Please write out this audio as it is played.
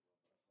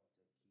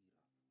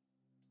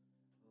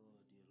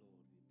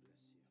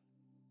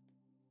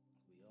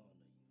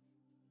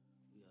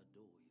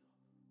adore you.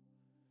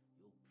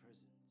 Your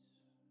presence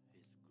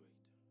is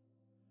great.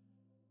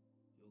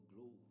 Your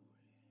glory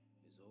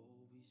is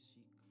all we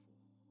seek for.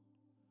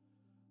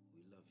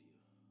 We love you.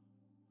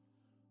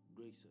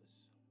 Grace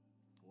us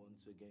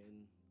once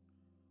again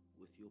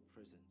with your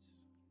presence,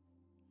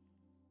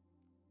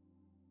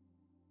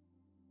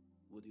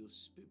 with your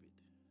spirit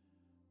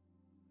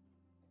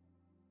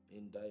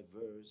in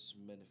diverse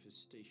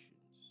manifestations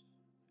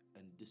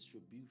and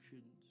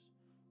distributions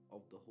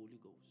of the Holy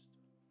Ghost.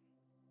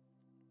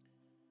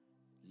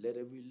 Let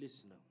every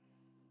listener,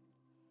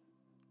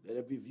 let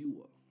every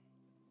viewer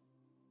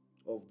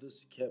of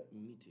this camp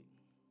meeting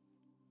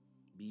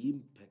be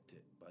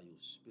impacted by your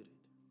spirit.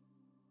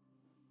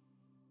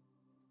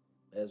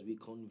 As we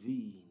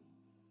convene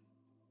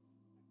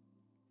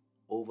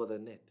over the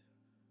net,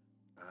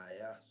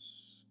 I ask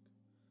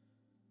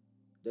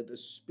that the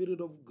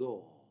Spirit of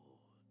God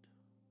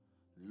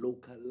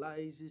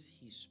localizes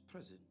His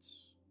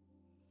presence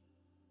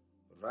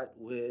right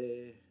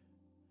where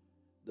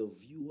the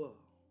viewer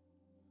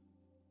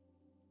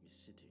is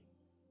sitting.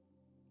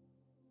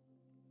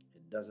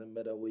 It doesn't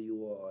matter where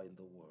you are in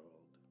the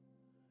world,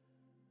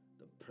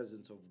 the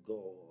presence of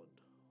God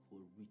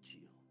will reach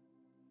you.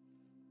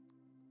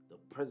 The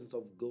presence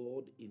of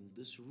God in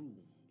this room,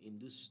 in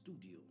this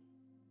studio,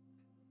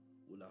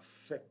 will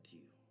affect you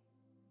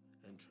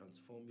and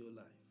transform your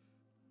life.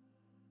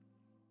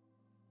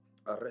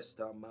 Arrest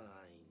our minds,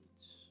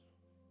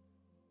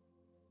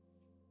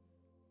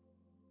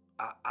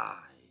 our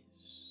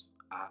eyes,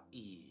 our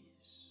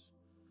ears,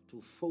 to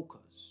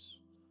focus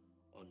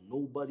on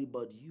nobody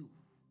but you,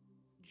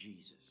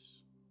 Jesus.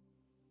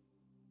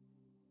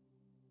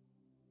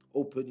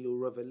 Open your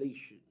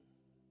revelation,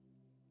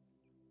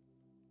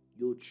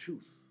 your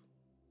truth.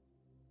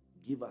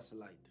 Give us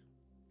light.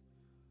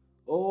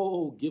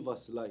 Oh, give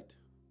us light.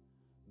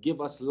 Give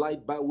us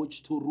light by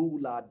which to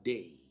rule our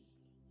day.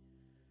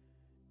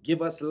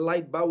 Give us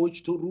light by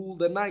which to rule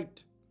the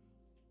night.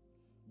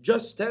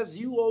 Just as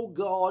you, O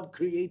God,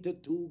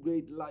 created two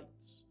great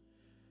lights,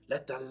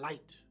 let the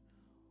light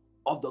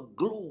of the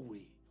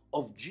glory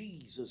of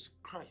Jesus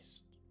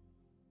Christ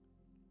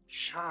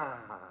shine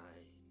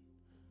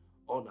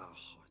on our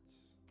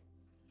hearts.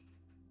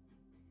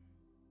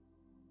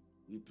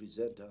 We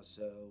present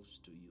ourselves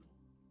to you.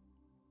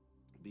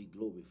 Be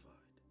glorified.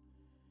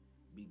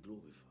 Be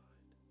glorified.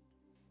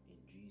 In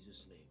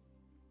Jesus' name,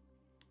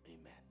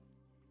 amen.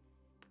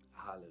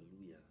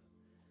 Hallelujah.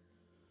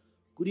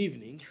 Good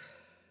evening.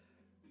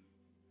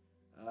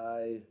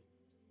 I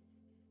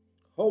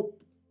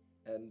hope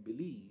and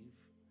believe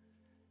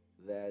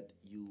that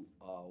you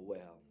are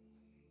well.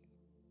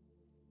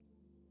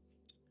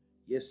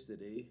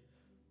 Yesterday,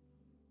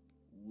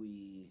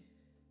 we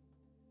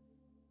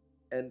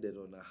ended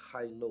on a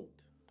high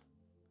note,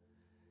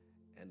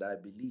 and I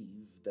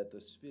believe that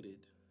the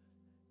Spirit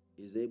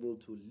is able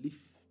to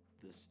lift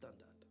the standard.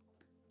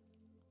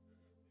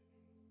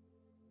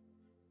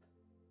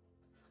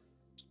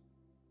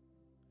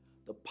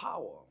 The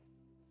power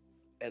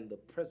and the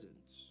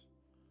presence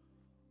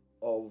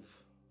of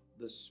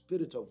the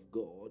Spirit of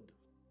God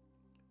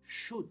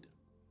should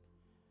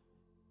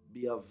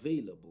be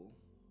available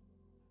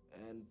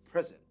and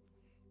present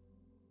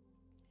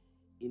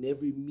in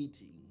every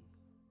meeting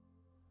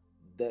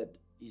that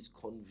is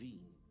convened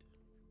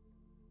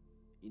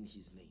in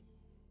His name.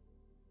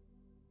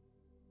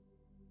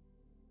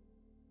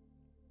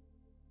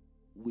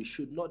 We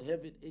should not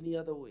have it any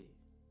other way.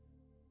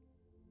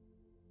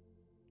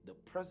 The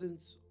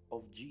presence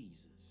of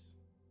Jesus,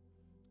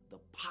 the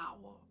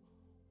power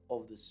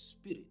of the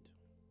Spirit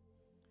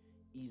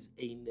is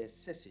a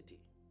necessity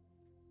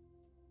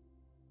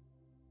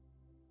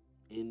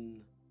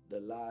in the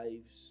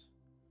lives,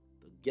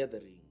 the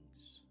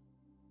gatherings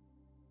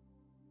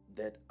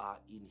that are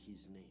in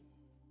His name.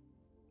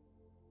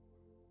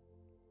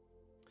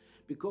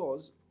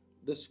 Because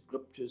the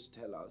scriptures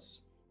tell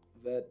us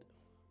that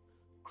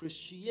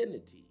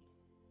Christianity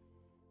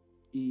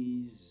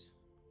is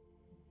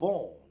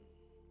born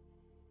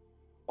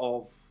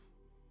of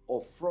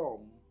or from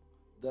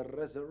the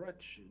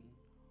resurrection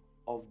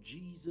of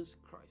Jesus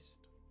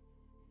Christ.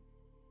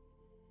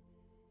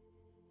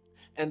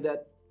 And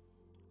that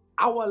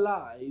our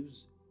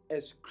lives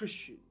as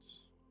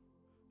Christians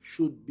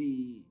should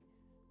be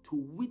to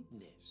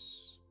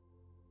witness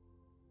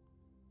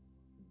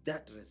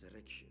that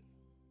resurrection.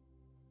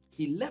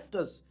 He left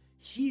us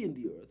here in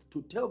the earth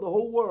to tell the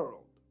whole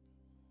world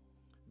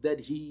that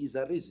He is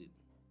arisen.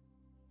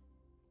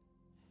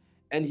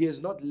 And He has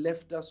not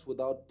left us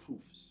without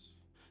proofs.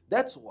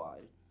 That's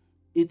why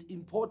it's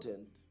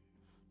important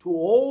to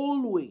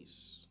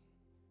always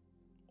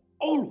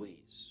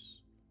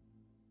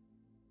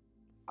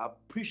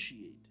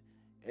appreciate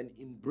and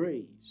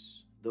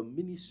embrace the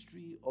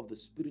ministry of the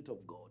Spirit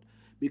of God,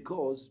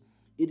 because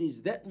it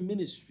is that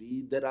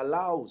ministry that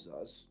allows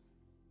us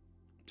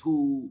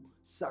to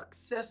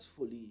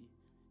successfully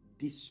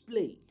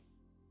display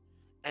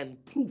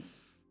and prove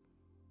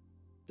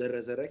the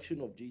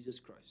resurrection of Jesus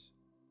Christ.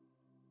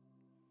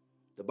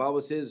 The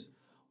Bible says,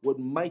 with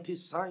mighty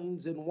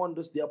signs and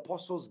wonders, the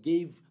apostles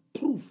gave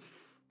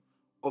proof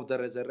of the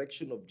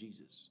resurrection of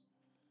Jesus.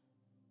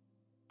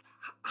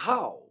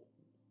 How?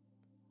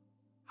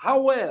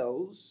 How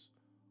else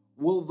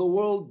will the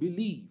world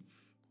believe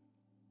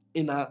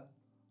in a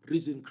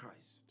risen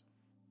Christ?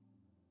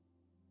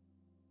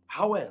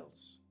 How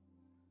else?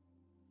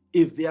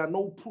 If there are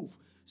no proof,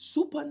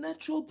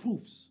 supernatural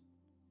proofs,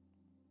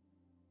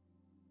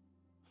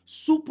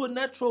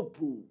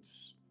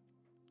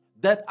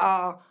 that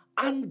are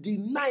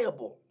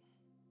undeniable,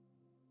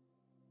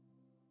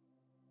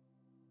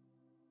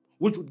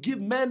 which would give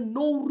man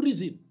no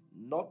reason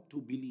not to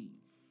believe.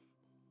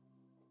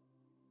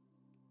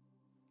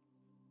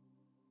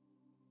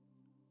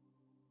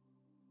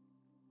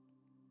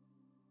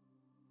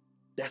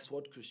 That's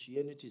what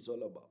Christianity is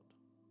all about.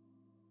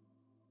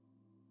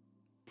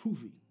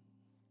 Proving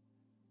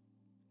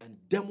and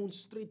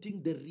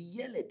demonstrating the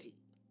reality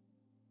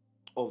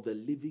of the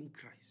living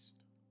Christ.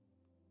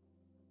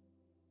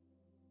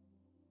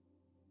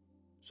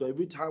 So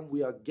every time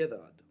we are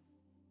gathered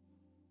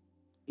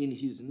in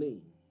His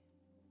name,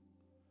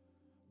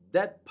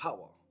 that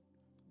power,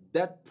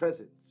 that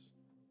presence,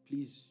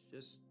 please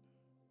just,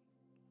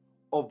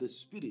 of the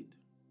Spirit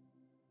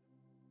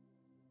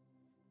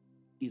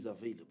is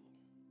available,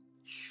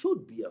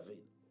 should be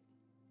available.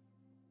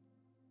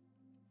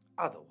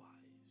 Otherwise,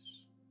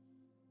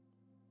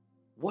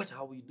 what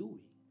are we doing?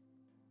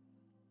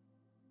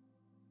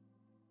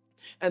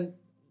 And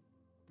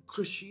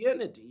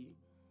Christianity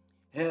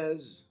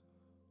has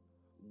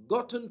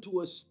gotten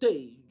to a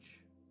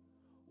stage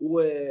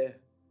where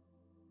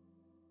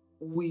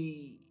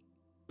we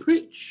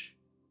preach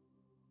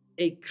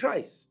a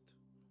Christ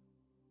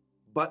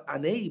but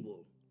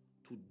unable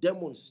to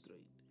demonstrate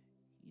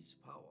His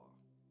power.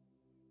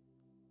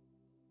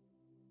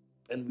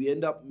 And we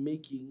end up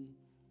making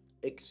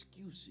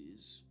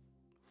excuses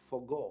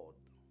for God.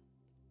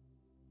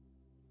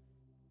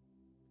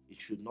 It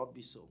should not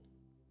be so.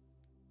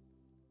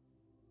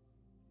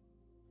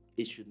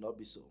 It should not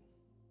be so.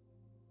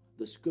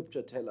 The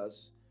scripture tells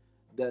us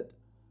that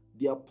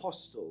the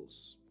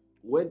apostles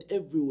went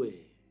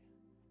everywhere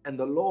and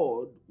the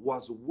Lord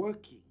was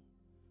working,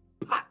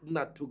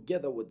 partnered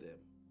together with them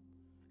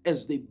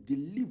as they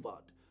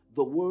delivered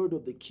the word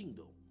of the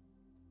kingdom.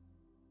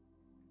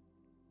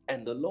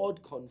 And the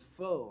Lord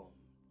confirmed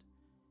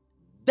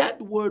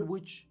that word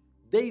which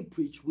they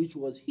preached, which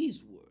was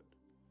His word,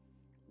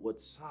 with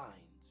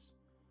signs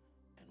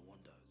and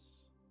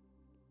wonders.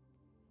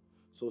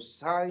 So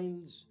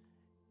signs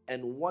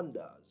and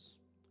wonders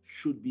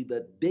should be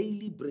the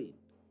daily bread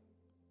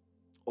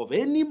of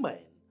any man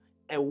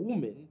and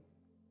woman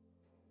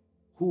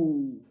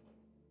who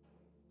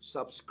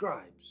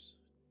subscribes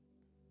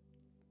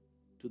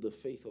to the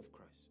faith of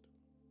Christ.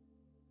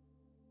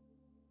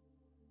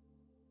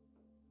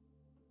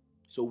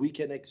 So we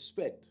can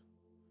expect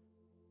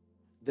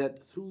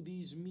that through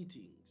these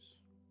meetings,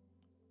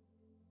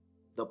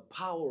 the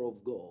power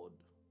of God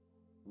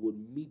would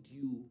meet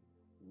you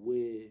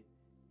where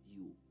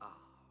you are.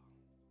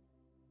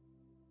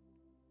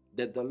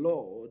 That the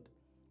Lord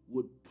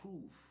would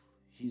prove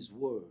His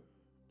word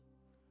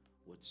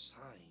with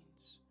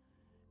signs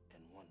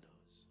and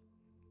wonders.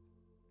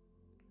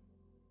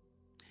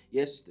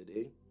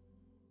 Yesterday,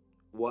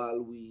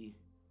 while we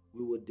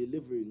were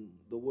delivering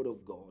the word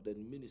of God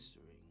and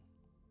ministering,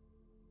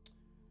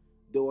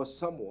 there was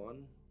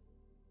someone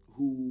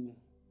who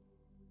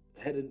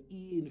had an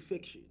ear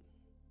infection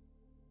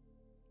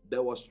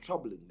that was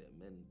troubling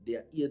them, and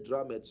their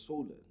eardrum had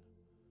swollen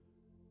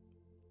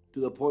to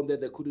the point that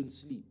they couldn't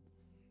sleep.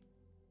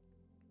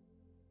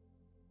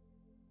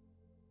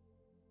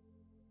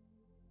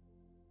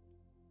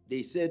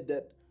 They said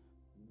that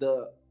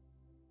the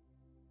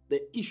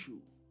issue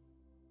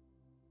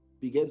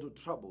began to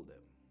trouble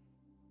them.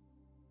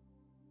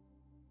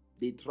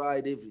 They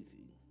tried everything,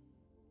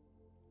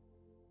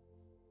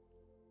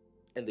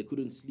 and they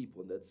couldn't sleep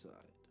on that side.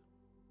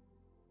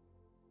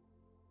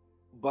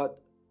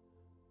 But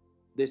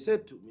they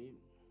said to me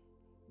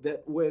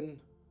that when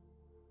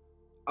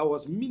I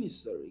was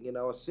ministering and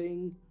I was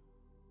saying,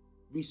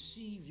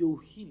 receive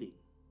your healing,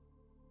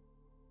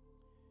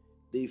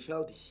 they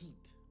felt heat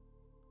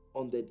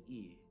on that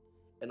ear.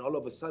 And all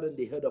of a sudden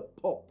they heard a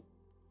pop.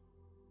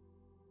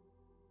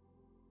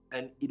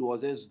 And it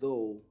was as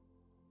though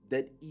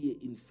that ear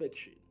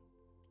infection,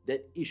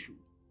 that issue,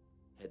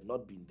 had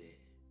not been there.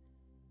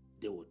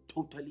 They were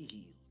totally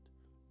healed,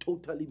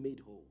 totally made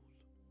whole.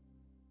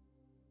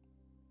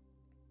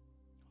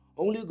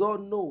 Only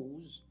God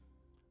knows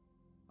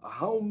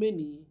how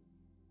many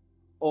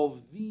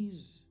of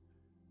these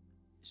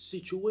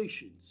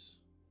situations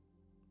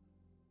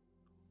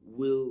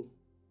will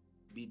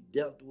be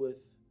dealt with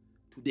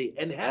today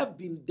and have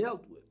been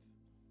dealt with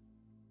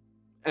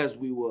as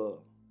we were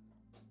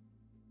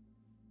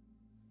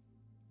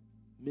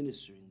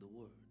ministering the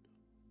word.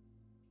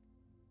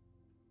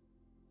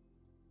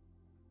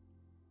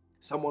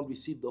 Someone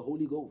received the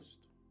Holy Ghost.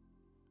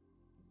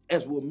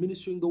 As we were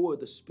ministering the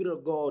word, the Spirit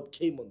of God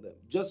came on them,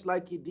 just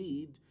like He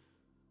did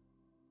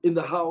in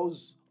the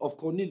house of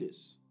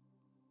Cornelius.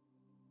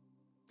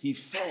 He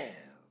fell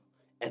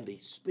and they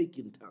spake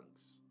in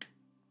tongues.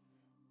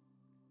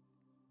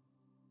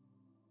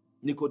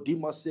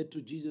 Nicodemus said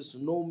to Jesus,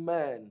 no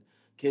man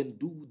can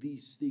do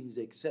these things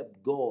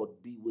except God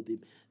be with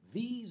him.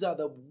 These are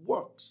the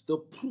works, the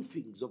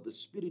proofings of the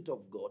Spirit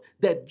of God,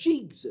 that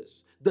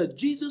the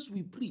Jesus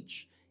we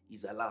preach,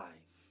 is alive.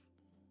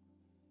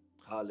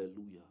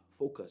 Hallelujah.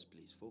 Focus,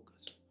 please,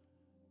 focus.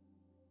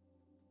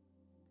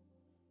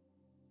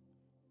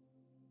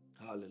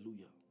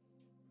 Hallelujah.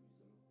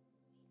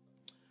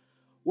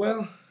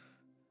 Well,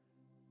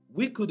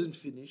 we couldn't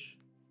finish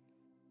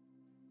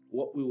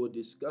what we were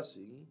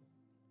discussing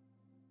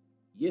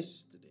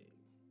yesterday.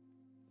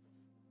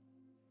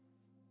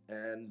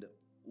 And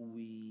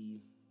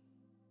we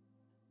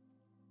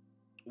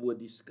were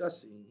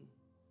discussing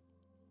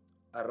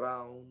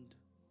around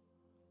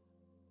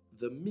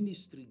the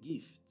ministry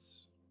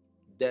gifts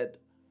that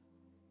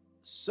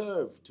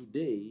serve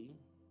today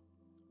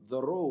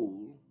the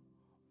role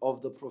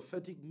of the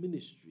prophetic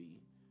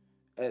ministry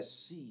as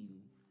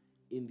seen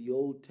in the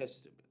Old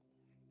Testament.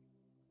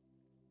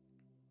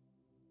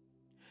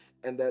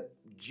 And that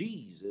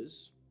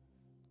Jesus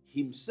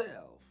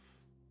himself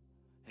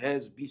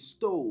has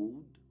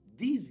bestowed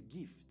these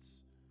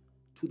gifts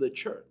to the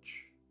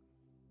church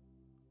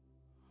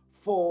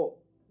for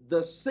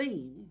the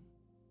same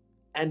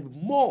and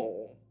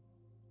more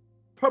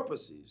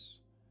purposes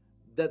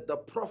that the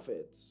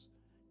prophets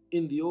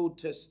in the Old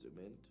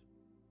Testament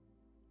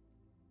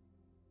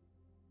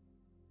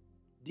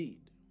did.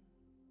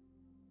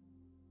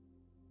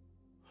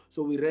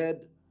 So we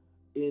read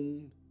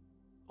in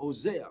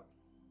Hosea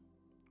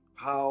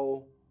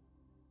how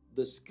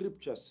the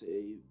scriptures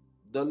say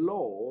the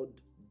Lord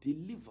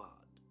delivered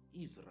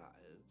Israel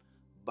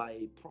by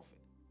a prophet.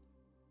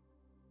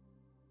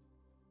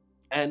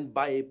 And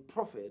by a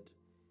prophet,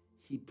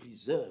 he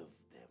preserved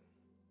them.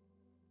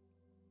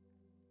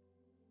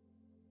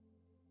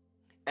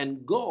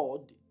 And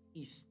God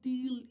is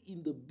still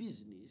in the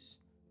business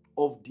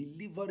of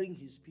delivering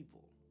his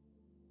people.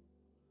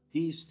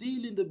 He is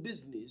still in the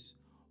business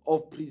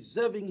of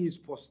preserving his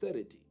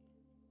posterity.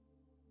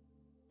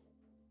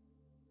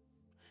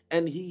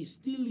 And he is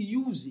still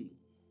using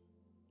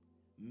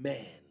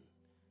man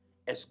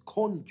as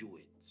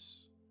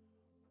conduits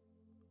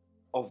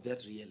of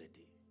that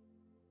reality.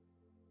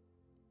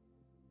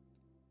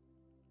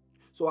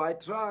 So I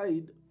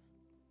tried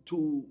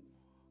to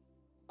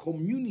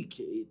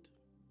communicate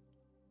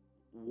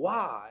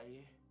why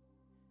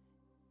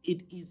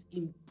it is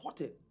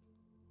important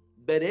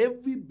that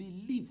every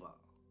believer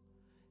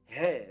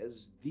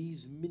has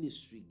these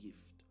ministry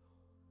gifts,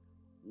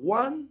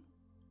 one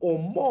or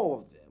more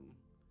of them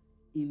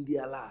in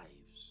their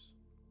lives,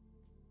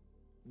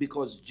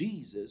 because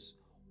Jesus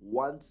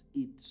wants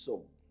it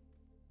so.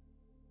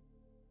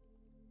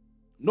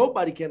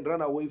 Nobody can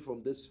run away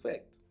from this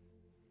fact.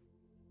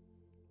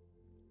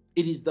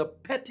 It is the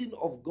pattern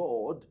of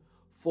God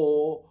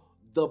for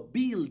the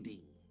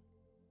building,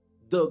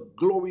 the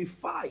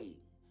glorifying,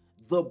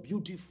 the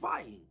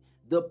beautifying,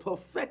 the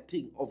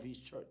perfecting of his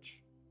church.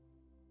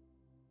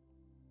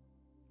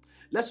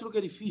 Let's look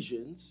at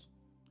Ephesians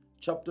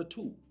chapter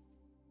 2.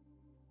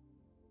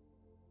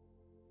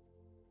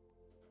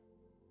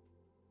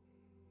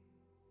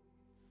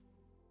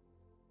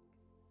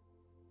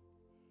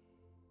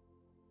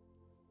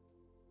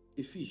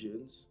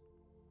 Ephesians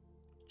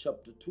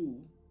chapter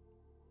 2.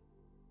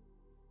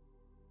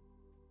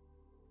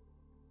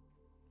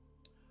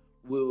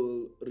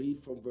 We'll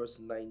read from verse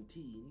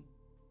 19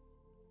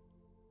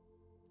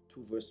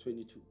 to verse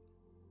 22.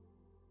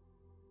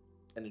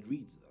 And it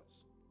reads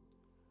thus: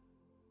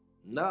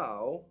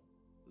 Now,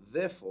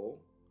 therefore,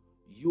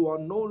 you are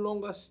no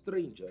longer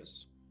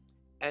strangers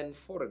and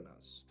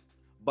foreigners,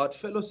 but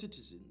fellow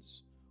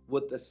citizens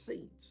with the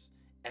saints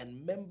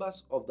and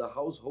members of the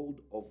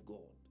household of God.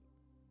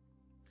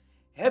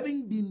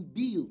 Having been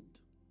built,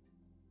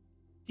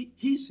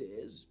 he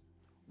says,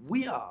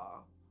 we are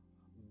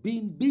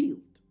being built.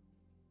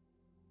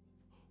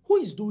 Who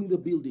is doing the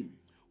building?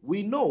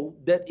 We know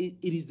that it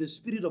is the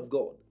Spirit of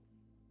God,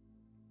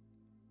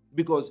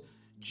 because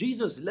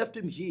Jesus left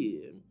him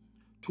here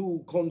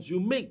to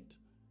consummate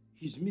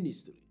his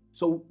ministry.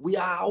 So we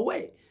are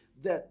aware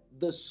that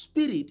the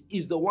Spirit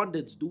is the one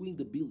that's doing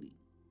the building.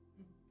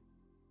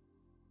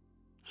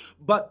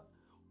 But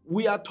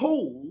we are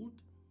told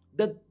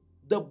that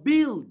the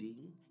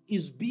building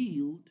is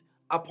built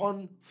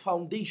upon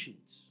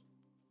foundations.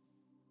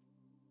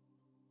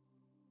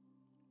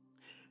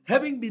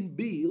 Having been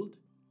built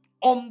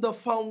on the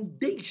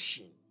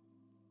foundation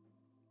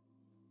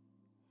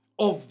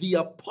of the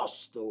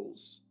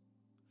apostles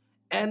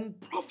and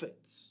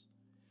prophets,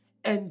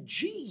 and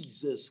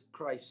Jesus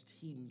Christ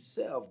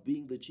himself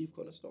being the chief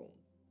cornerstone,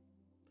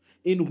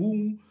 in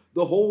whom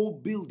the whole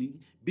building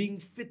being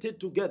fitted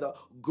together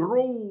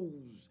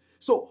grows.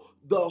 So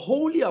the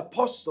holy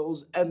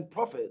apostles and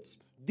prophets,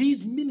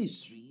 these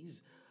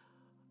ministries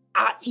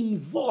are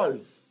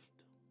involved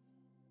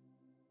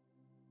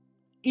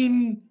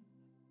in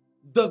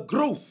the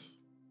growth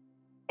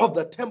of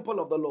the temple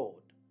of the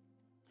Lord,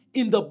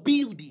 in the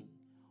building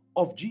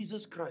of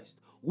Jesus Christ,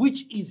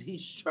 which is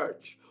his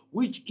church,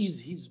 which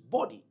is his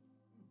body.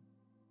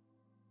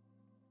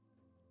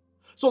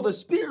 So the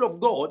Spirit of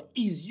God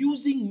is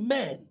using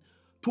men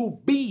to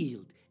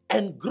build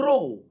and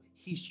grow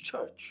his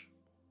church.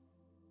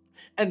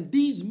 And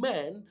these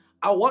men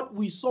are what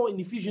we saw in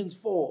Ephesians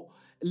 4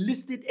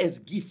 listed as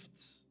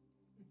gifts.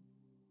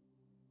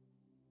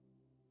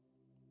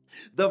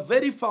 The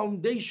very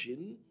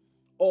foundation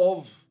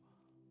of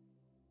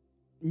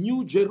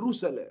New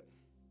Jerusalem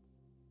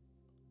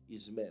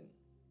is men.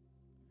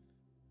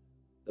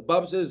 The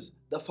Bible says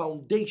the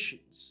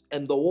foundations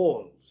and the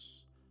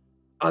walls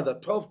are the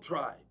 12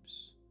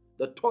 tribes,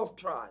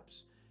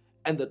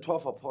 and the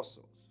 12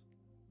 apostles.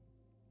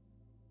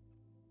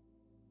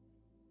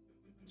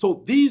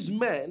 So these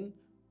men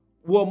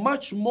were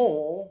much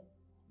more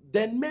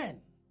than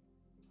men.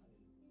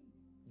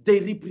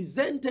 They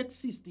represented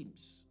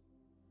systems,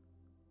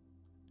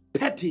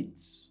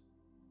 patterns.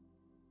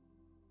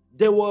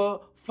 They were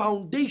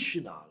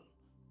foundational.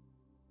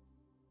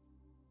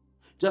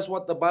 Just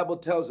what the Bible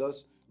tells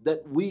us,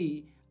 that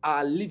we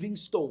are living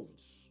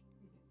stones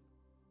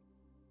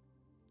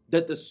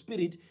that the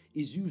Spirit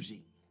is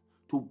using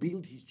to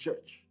build his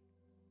church.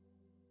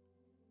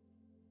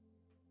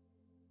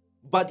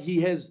 But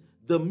he has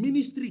the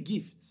ministry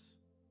gifts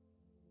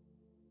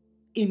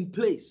in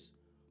place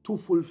to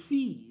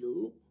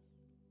fulfill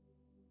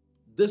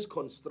this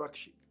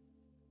construction.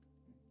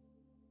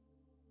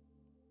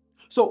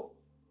 So,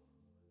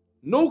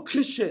 no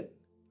Christian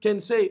can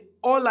say,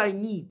 all I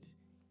need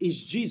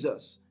is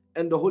Jesus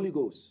and the Holy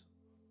Ghost.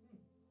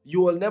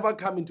 You will never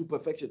come into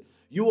perfection.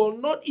 You will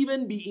not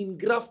even be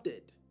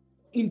engrafted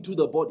into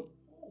the body.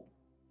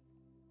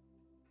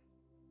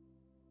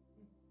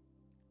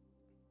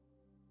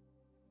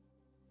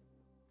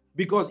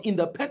 Because in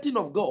the pattern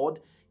of God,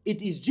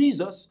 it is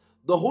Jesus,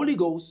 the Holy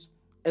Ghost,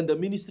 and the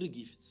ministry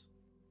gifts.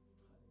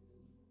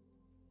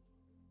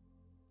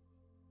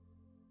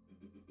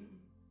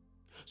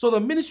 So the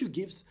ministry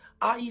gifts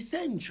are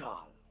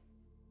essential.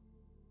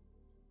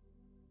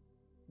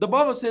 The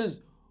Bible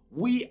says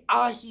we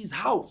are his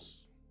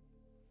house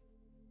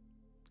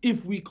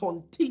if we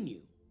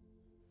continue.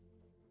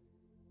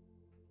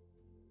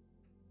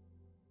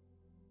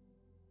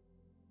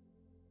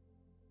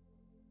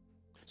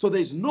 So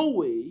there's no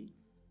way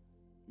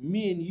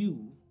me and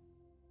you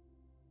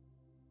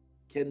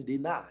can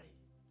deny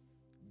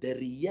the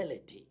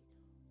reality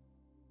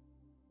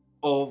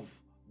of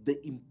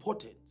the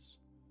importance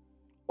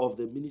of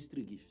the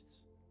ministry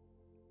gifts.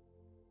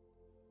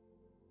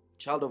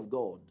 Child of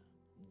God,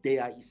 they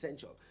are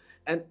essential.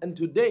 And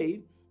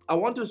today, I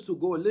want us to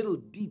go a little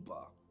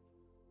deeper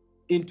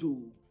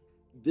into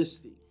this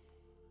thing.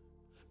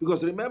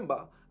 Because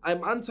remember,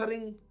 I'm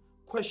answering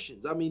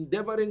questions. I'm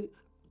endeavoring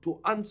to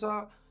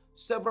answer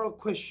several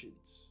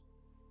questions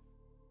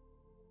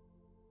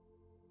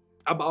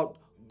about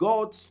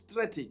God's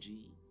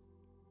strategy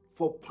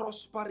for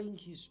prospering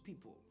his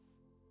people.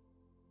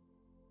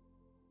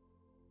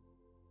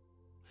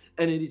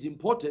 And it is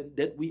important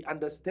that we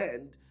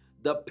understand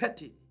the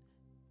pattern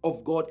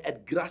of God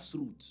at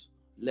grassroots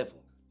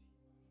level.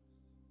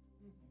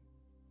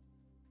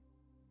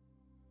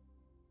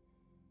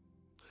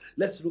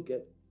 Let's look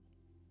at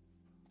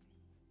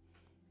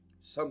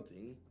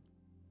something.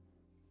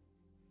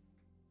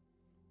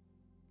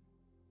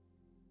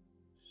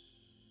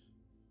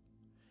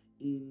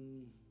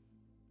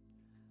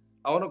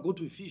 I want to go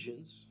to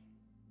Ephesians,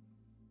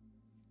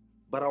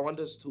 but I want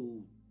us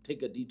to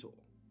take a detour.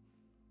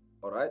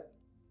 All right?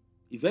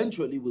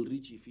 Eventually, we'll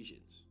reach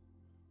Ephesians.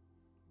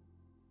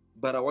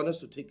 But I want us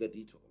to take a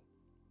detour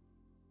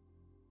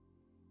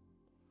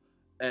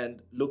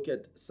and look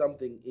at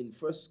something in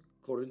 1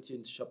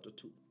 Corinthians chapter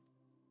 2.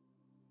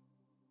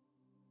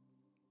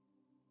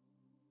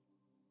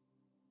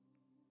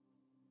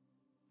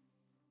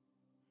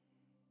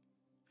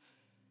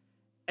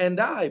 And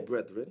I,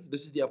 brethren,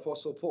 this is the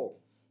Apostle Paul,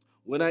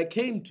 when I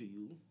came to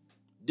you,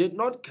 did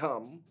not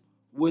come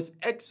with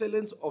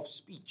excellence of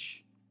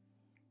speech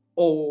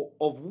or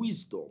of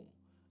wisdom,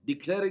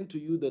 declaring to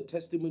you the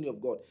testimony of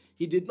God.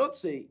 He did not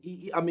say,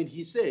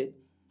 he said,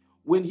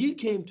 when he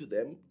came to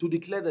them to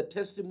declare the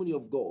testimony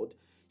of God,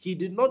 he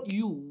did not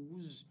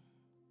use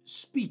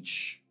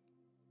speech,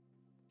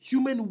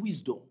 human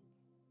wisdom,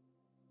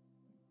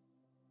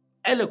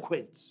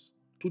 eloquence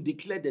to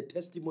declare the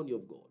testimony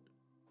of God.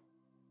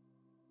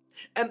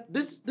 And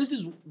this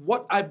is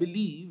what I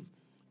believe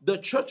the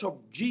Church of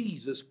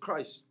Jesus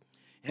Christ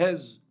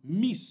has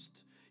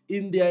missed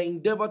in their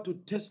endeavor to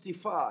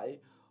testify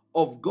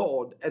of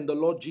God and the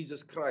Lord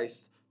Jesus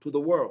Christ to the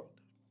world.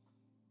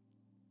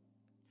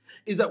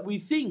 Is that we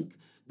think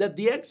that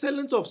the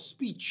excellence of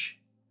speech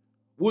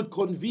would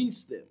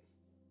convince them.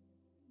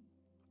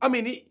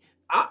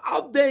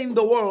 Out there in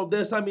the world,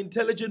 there's some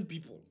intelligent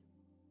people.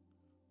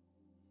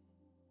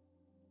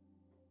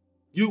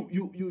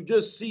 You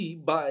just see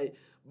by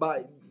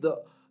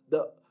the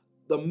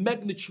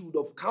magnitude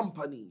of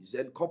companies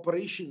and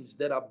corporations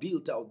that are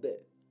built out there.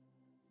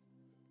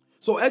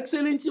 So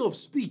excellency of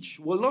speech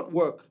will not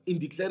work in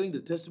declaring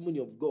the testimony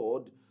of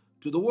God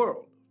to the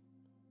world.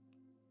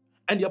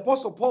 And the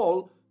Apostle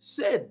Paul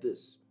said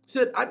this. He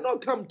said, I did not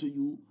come to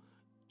you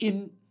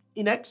in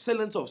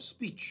excellence of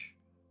speech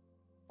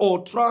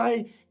or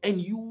try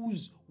and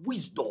use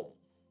wisdom.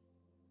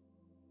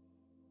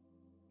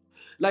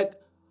 Like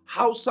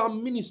how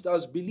some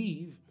ministers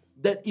believe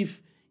that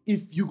if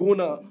you're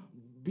gonna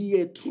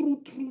be a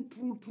true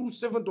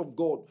servant of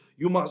God,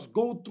 you must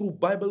go through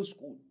Bible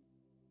school.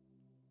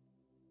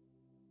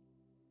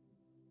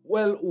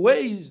 Well, where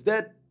is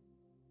that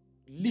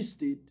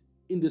listed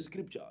in the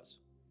scriptures?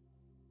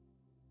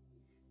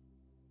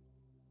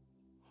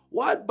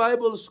 What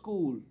Bible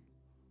school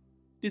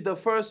did the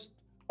first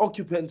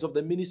occupants of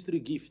the ministry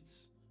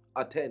gifts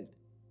attend?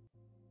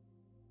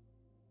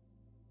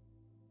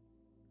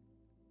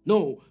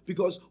 No,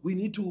 because we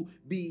need to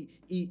be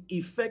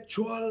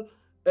effectual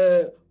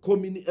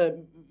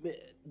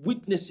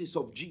witnesses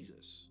of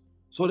Jesus.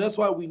 So that's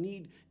why we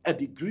need a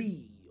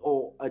degree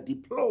or a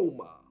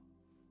diploma.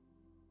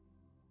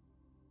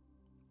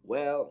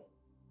 Well,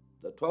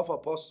 the 12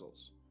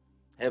 apostles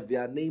have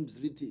their names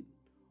written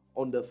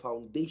on the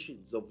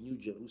foundations of New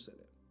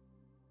Jerusalem.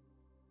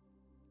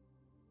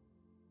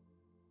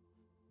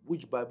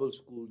 Which Bible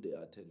school they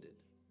attended?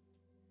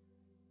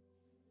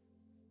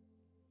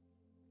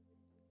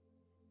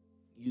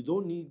 You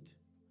don't need,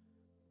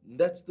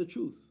 that's the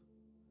truth.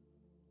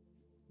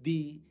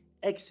 The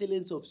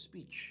excellence of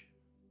speech.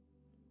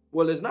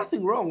 Well, there's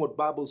nothing wrong with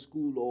Bible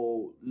school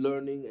or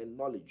learning and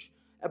knowledge.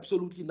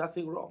 Absolutely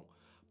nothing wrong.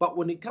 But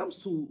when it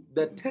comes to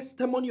the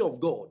testimony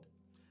of God,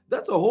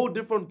 that's a whole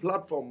different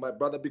platform, my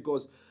brother,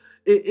 because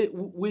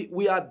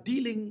we are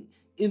dealing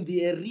in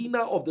the arena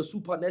of the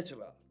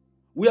supernatural.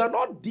 We are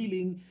not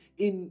dealing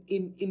in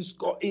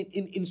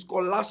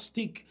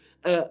scholastic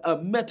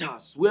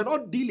matters. We are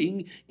not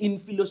dealing in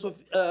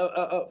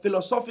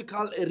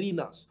philosophical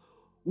arenas.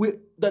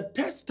 The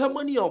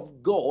testimony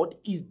of God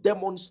is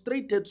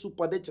demonstrated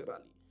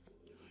supernaturally.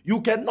 You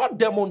cannot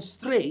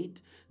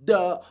demonstrate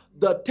the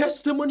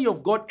testimony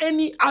of God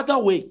any other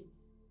way.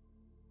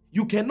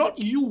 You cannot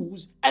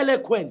use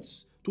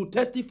eloquence to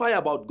testify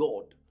about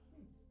God.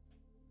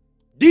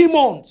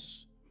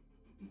 Demons,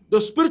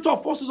 the spiritual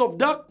forces of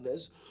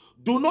darkness,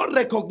 do not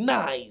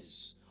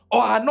recognize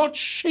or are not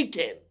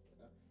shaken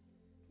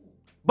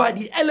by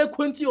the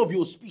eloquence of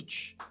your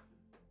speech.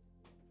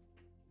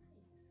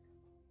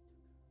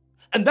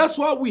 And that's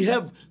why we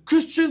have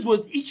Christians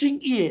with itching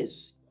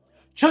ears,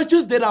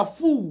 churches that are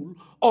full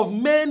of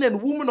men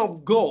and women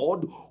of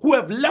God who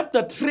have left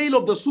the trail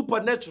of the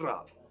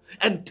supernatural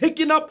and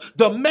taken up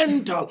the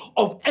mantle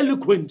of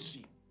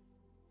eloquency.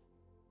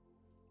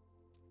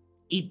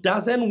 It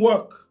doesn't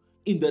work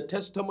in the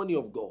testimony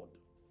of God.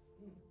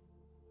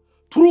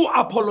 True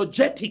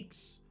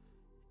apologetics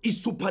is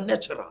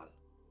supernatural.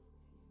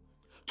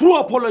 True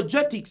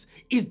apologetics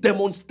is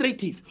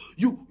demonstrative.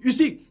 You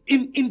see,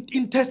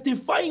 in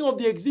testifying of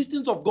the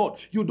existence of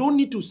God, you don't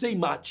need to say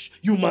much.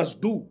 You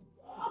must do.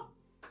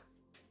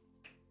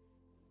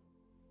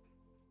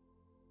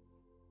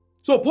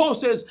 So Paul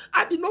says,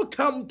 I did not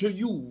come to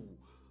you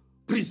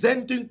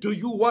presenting to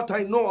you what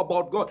I know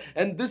about God.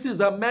 And this is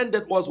a man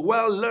that was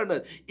well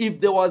learned.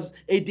 If there was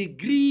a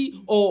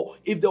degree or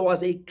if there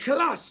was a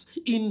class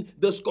in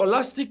the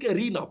scholastic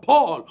arena,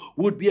 Paul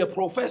would be a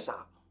professor.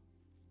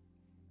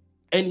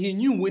 And he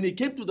knew when it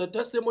came to the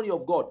testimony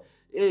of God,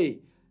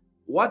 hey,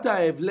 what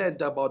I have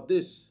learned about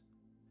this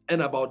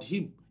and about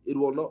him, it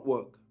will not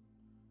work.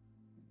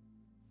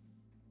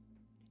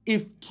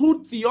 If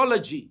true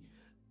theology,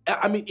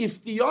 if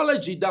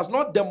theology does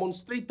not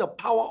demonstrate the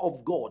power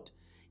of God,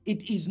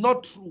 it is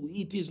not true.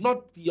 It is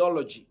not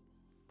theology.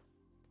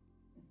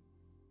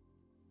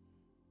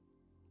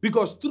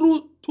 Because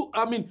true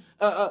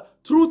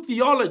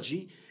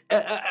theology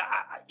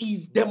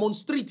is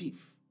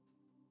demonstrative.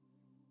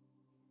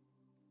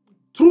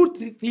 True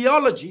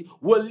theology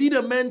will lead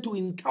a man to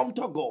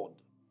encounter God.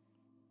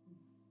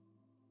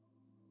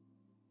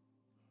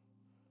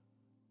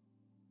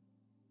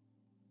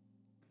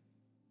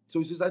 So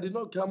he says, I did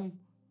not come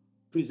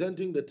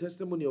presenting the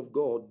testimony of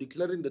God,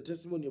 declaring the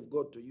testimony of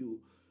God to you,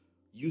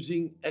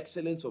 using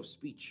excellence of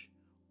speech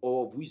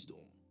or of wisdom.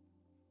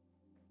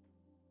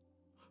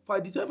 For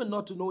I determined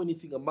not to know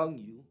anything among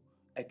you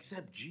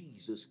except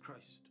Jesus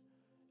Christ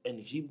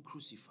and him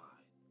crucified.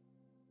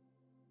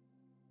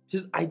 He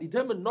says, I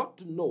determined not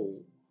to know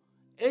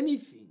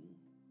anything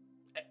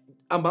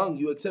among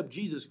you except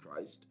Jesus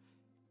Christ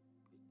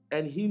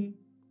and him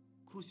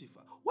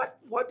crucified.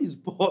 What is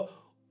Paul?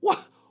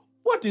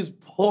 What is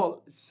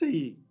Paul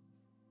saying?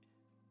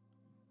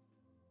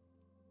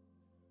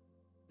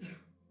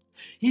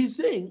 He's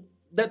saying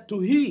that to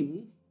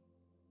him,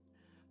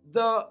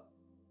 the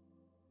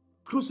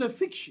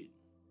crucifixion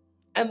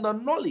and the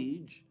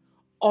knowledge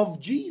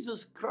of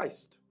Jesus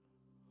Christ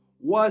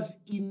was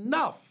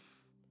enough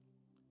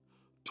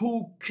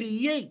to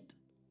create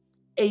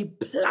a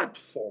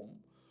platform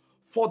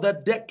for the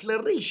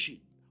declaration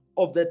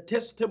of the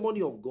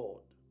testimony of God.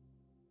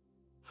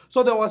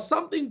 So there was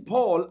something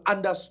Paul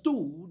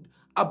understood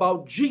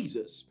about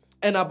Jesus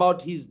and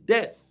about his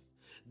death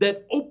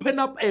that opened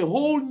up a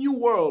whole new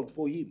world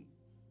for him.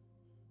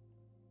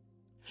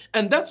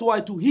 And that's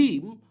why to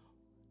him,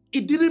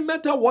 it didn't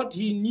matter what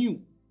he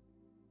knew.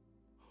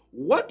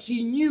 What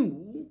he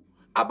knew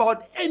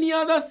about any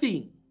other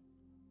thing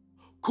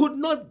could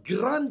not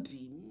grant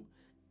him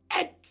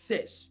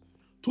access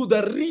to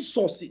the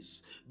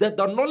resources that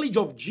the knowledge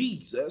of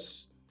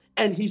Jesus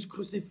and his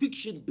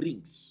crucifixion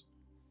brings.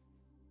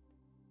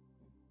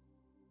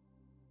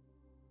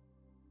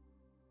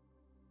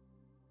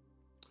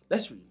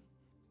 Let's read.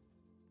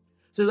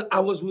 It says, I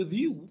was with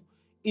you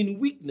in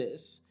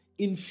weakness,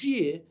 in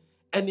fear,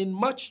 and in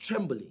much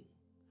trembling.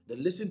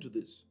 Then listen to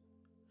this.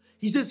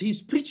 He says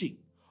he's preaching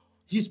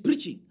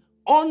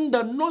on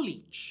the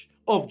knowledge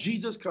of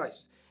Jesus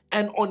Christ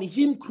and on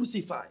him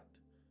crucified.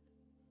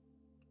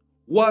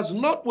 Was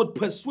not with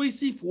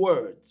persuasive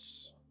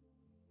words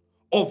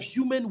of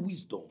human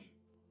wisdom,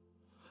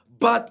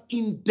 but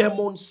in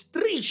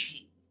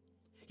demonstration.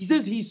 He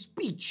says his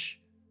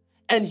speech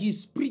and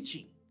his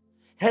preaching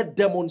had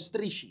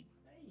demonstration.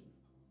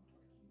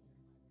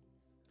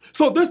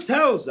 So this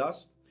tells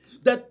us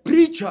that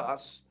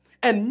preachers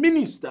and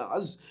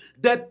ministers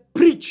that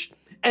preach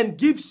and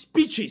give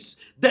speeches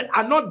that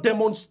are not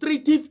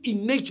demonstrative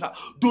in nature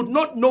do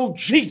not know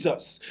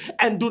Jesus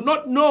and do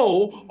not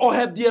know or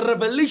have the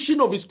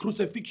revelation of his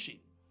crucifixion.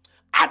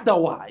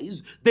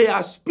 Otherwise,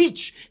 their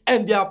speech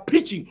and their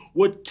preaching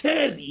would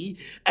carry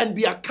and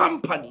be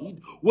accompanied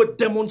with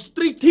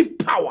demonstrative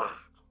power.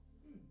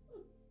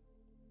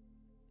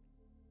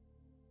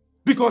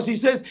 Because he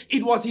says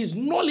it was his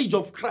knowledge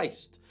of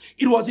Christ,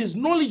 it was his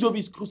knowledge of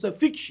his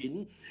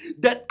crucifixion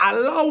that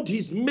allowed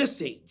his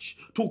message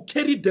to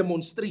carry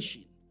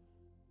demonstration.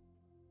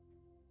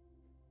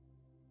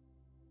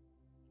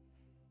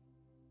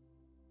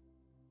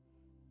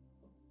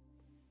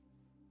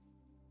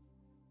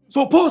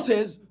 So Paul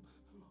says,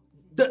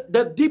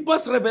 the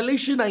deepest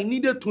revelation I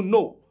needed to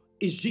know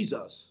is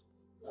Jesus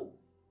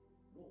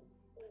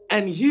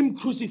and him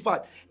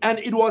crucified. And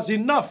it was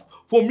enough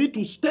for me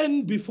to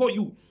stand before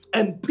you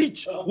and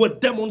preach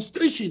with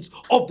demonstrations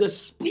of the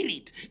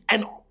Spirit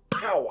and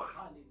power.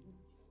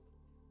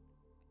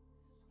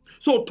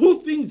 So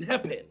two things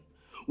happen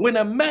when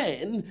a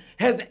man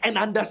has an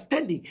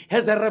understanding,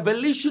 has a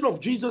revelation of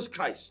Jesus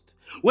Christ.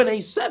 When a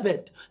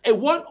servant, a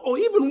one or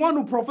even one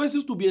who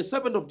professes to be a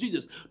servant of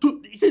Jesus,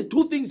 he says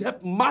two things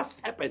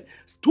must happen.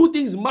 Two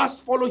things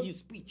must follow his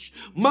speech,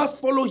 must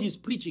follow his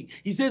preaching.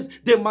 He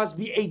says there must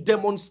be a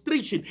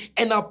demonstration,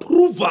 an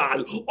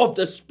approval of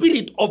the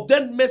Spirit of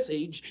that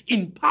message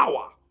in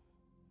power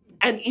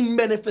and in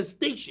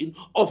manifestation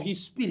of his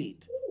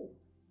Spirit.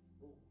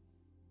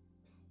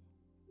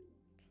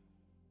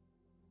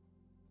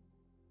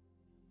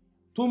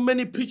 Too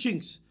many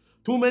preachings,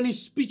 too many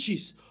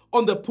speeches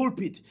on the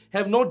pulpit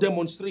have no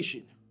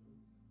demonstration.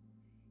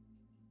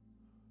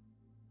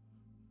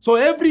 So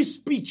every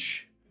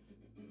speech,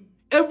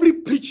 every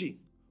preaching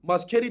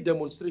must carry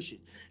demonstration.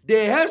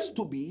 There has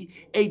to be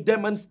a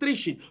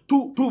demonstration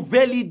to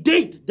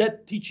validate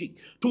that teaching,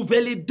 to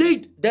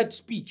validate that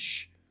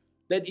speech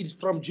that is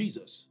from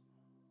Jesus.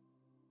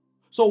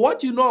 So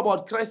what you know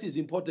about Christ is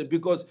important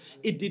because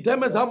it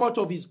determines how much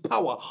of his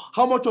power,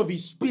 how much of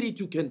his Spirit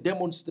you can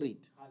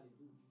demonstrate.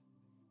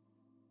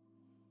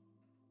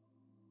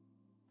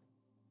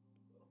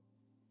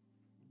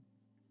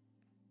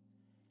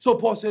 So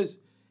Paul says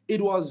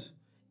it was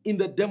in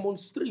the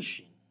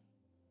demonstration.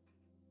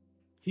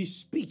 His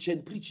speech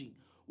and preaching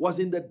was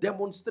in the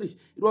demonstration.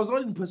 It was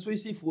not in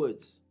persuasive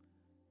words.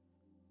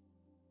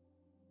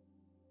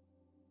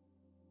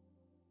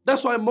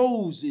 That's why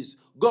Moses,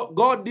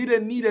 God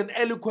didn't need an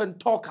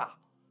eloquent talker.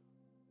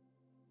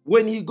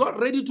 When he got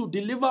ready to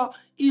deliver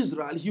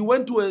Israel, he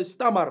went to a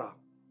stammerer.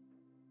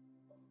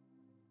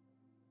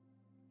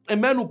 A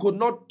man who could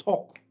not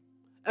talk.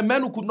 A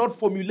man who could not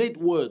formulate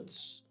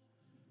words.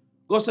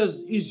 God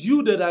says, it's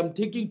you that I'm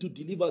taking to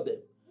deliver them.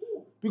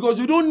 Because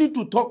you don't need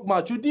to talk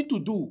much, you need to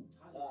do.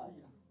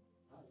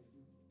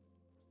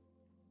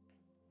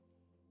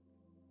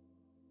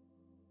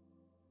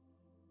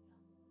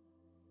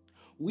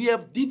 We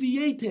have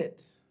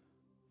deviated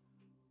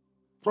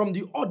from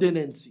the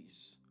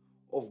ordinances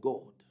of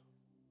God.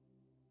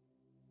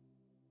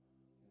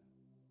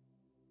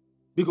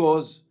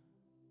 Because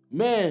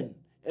men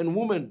and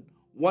women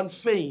want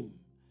fame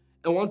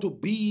and want to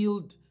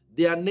build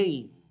their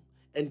name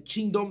and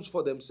kingdoms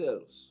for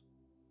themselves.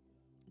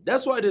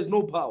 That's why there's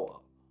no power.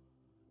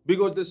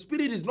 Because the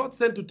Spirit is not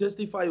sent to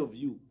testify of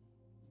you.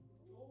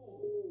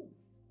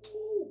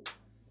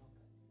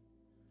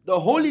 The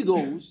Holy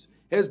Ghost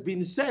has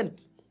been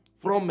sent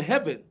from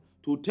heaven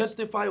to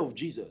testify of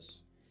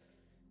Jesus.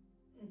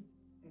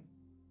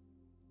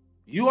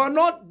 You are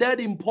not that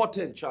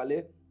important,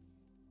 Charlie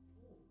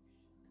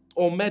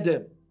or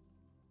madam.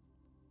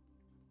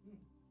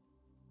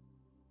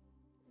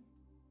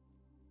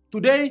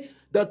 Today,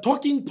 the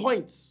talking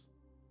points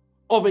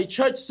of a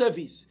church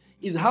service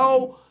is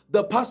how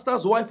the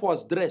pastor's wife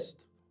was dressed,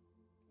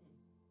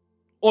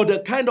 or the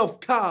kind of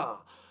car,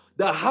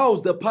 the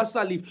house the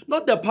pastor lives,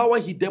 not the power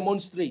he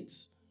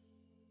demonstrates,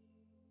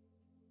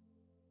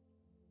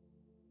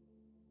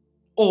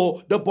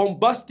 or the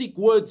bombastic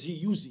words he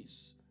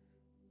uses.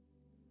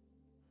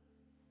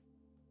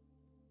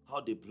 How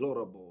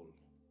deplorable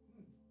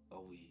are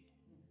we?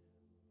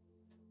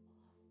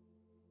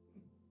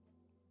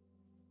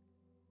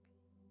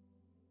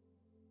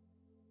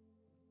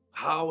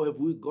 How have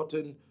we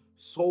gotten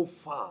so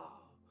far,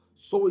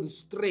 so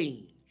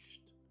estranged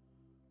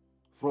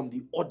from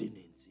the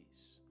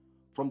ordinances,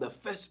 from the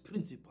first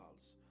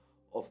principles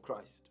of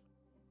Christ?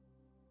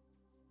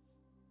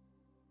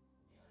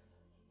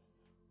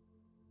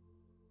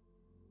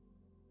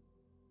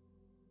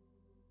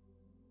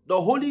 The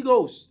Holy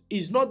Ghost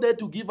is not there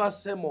to give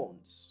us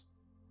sermons.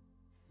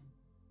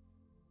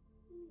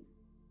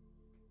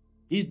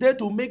 He's there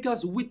to make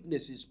us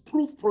witnesses,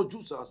 proof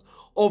producers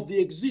of the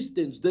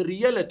existence, the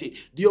reality,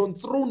 the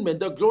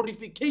enthronement, the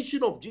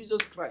glorification of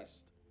Jesus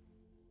Christ.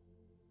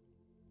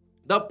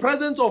 The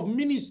presence of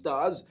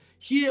ministers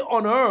here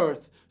on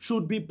earth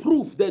should be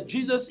proof that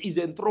Jesus is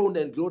enthroned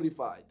and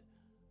glorified.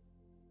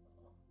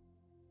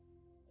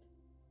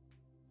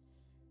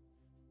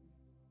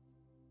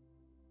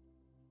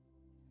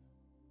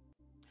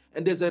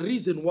 And there's a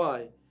reason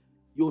why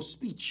your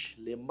speech,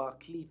 le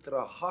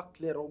maclitra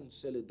hakleron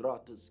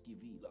celedratus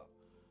kivila,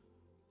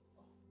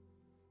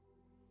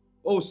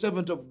 oh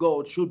servant of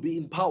God, should be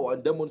in power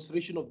and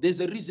demonstration of.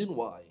 There's a reason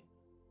why.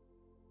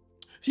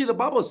 See, the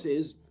Bible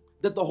says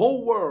that the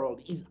whole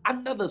world is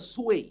under the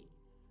sway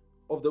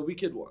of the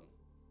wicked one.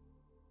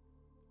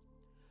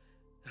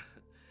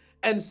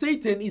 And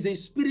Satan is a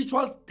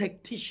spiritual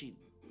tactician.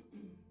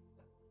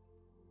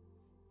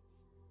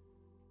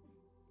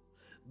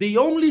 The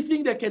only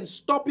thing that can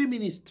stop him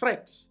in his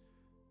tracks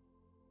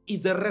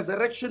is the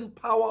resurrection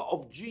power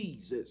of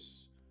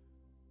Jesus,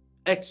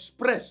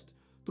 expressed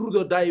through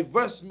the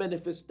diverse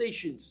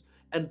manifestations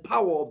and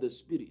power of the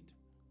Spirit.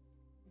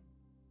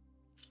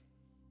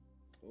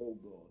 Oh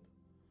God.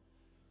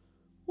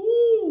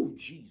 Oh,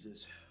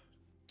 Jesus.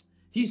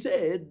 He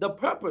said, the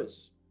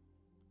purpose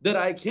that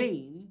I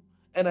came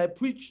and I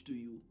preached to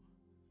you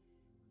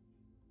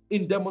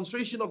in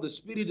demonstration of the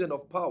Spirit and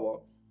of power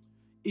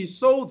is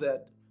so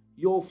that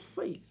your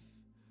faith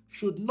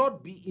should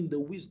not be in the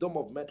wisdom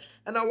of man.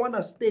 And I want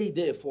to stay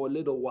there for a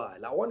little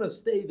while. I want to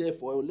stay there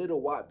for a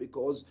little while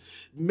because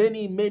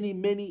many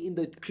in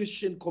the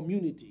Christian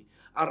community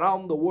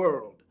around the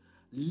world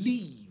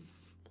live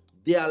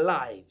their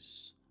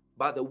lives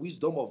by the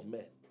wisdom of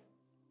men.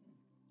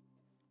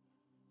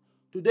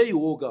 Today you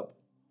woke up,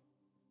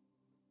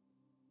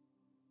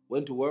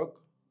 went to work,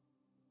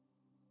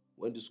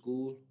 went to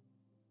school,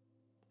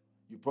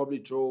 you probably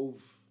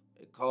drove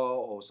a car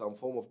or some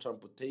form of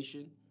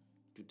transportation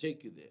to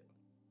take you there.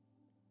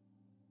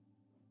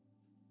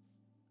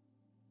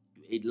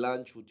 You ate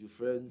lunch with your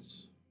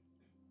friends,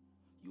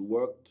 you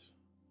worked,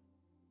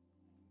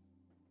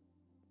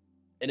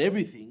 and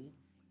everything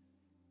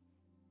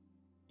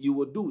you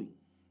were doing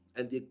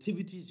and the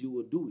activities you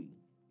were doing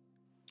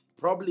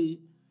probably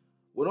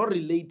were not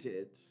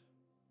related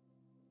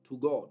to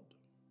God.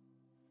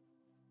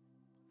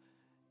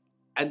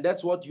 And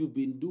that's what you've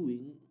been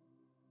doing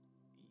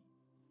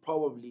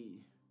probably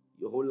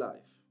your whole life.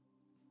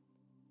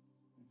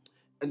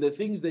 And the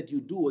things that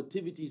you do,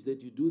 activities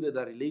that you do that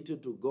are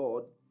related to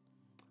God,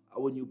 are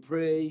when you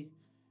pray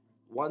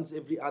once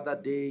every other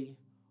day,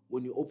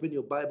 when you open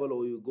your Bible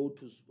or you go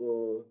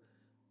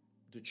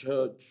to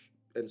church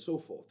and so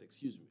forth,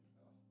 excuse me.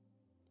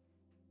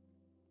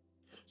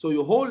 So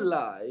your whole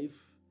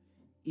life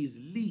is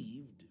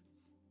lived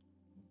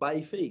by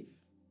faith.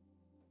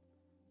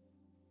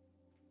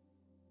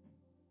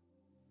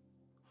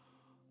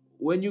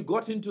 When you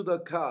got into the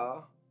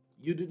car,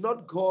 you did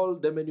not call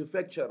the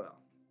manufacturer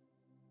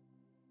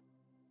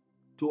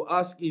to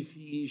ask if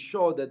he is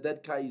sure that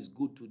that car is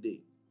good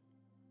today.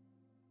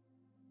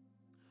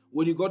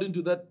 When you got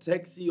into that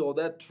taxi or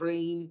that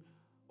train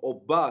or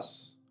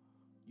bus,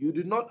 you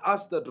did not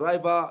ask the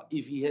driver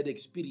if he had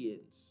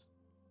experience.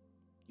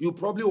 You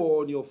probably were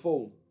on your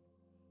phone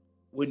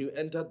when you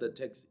entered the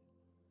taxi.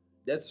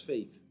 That's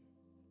faith.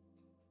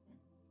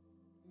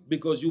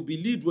 Because you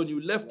believed when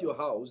you left your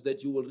house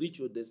that you will reach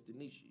your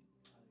destination.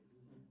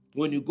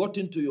 When you got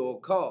into your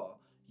car,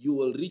 you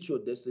will reach your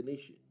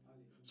destination.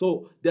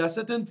 So there are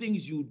certain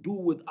things you do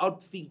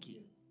without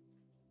thinking.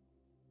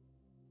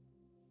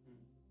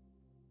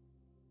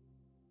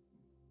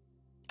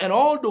 And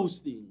all those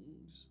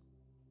things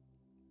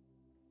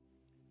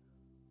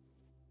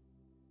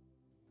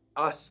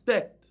are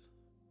stacked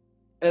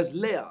as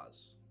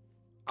layers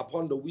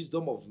upon the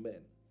wisdom of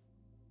men.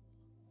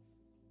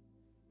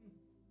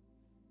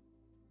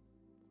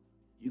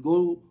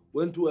 You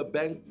went to a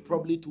bank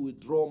probably to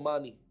withdraw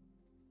money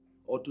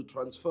or to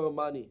transfer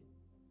money.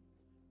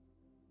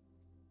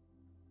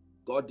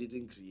 God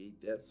didn't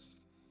create them.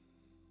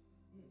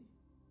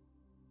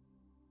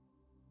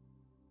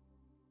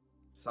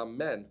 Some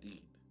man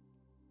did.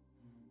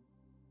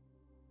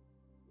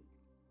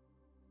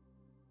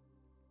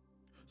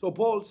 So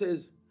Paul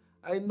says,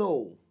 I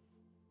know,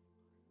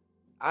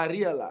 I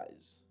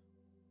realize,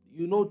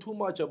 you know too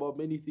much about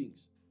many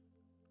things.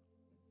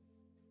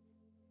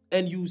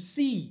 And you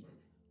see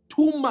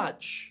too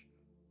much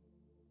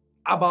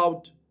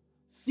about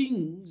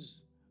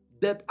things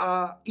that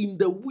are in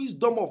the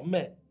wisdom of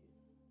men.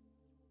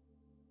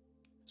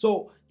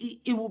 So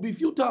it will be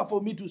futile for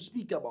me to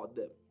speak about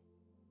them.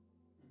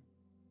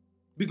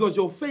 Because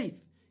your faith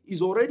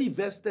is already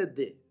vested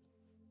there.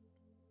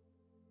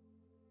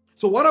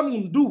 So what I'm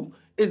going to do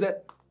is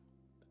that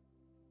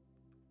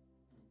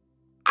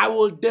I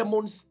will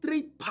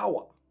demonstrate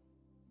power.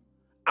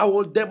 I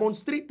will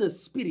demonstrate the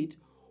Spirit,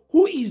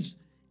 who is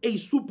a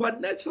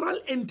supernatural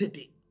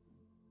entity.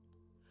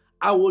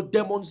 I will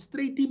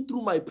demonstrate him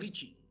through my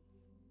preaching.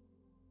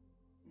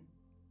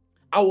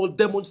 I will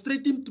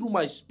demonstrate him through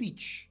my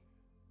speech.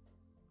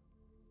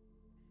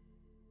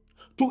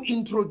 To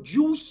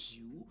introduce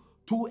you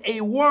to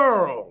a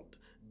world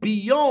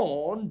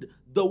beyond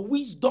the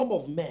wisdom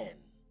of man.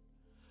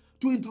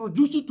 To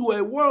introduce you to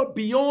a world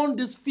beyond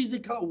this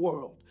physical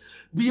world,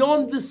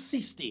 beyond this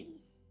system.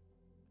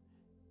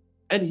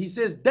 And he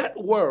says that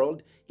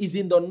world is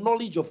in the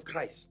knowledge of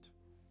Christ.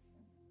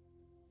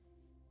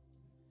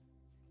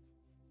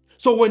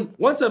 So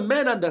once a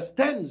man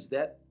understands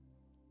that,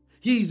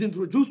 he is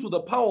introduced to the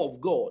power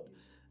of God,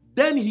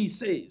 then he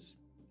says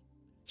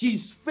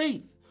his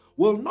faith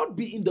will not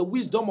be in the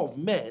wisdom of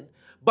man,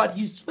 but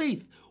his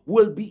faith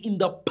will be in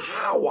the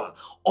power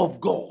of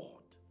God.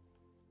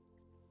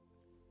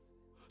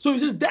 So he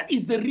says that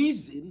is the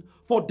reason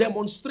for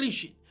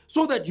demonstration,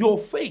 so that your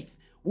faith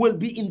will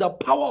be in the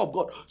power of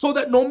God, so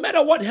that no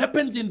matter what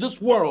happens in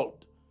this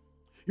world,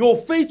 your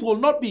faith will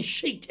not be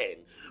shaken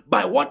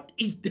by what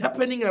is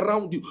happening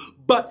around you,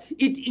 but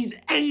it is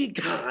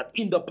anchored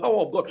in the power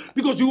of God,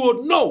 because you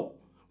will know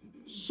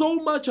so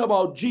much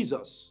about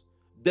Jesus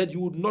that you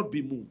would not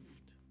be moved.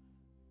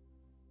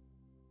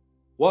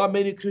 Why are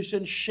many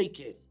Christians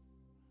shaken?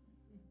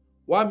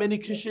 Why are many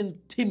Christians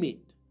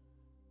timid?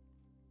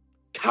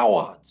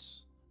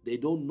 Cowards. They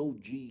don't know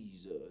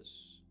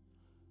Jesus.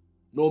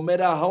 No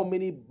matter how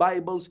many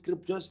Bible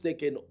scriptures they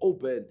can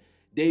open,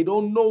 they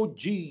don't know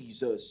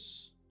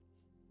Jesus.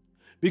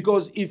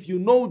 Because if you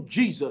know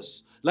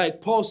Jesus,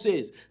 like Paul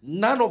says,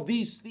 none of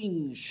these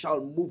things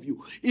shall move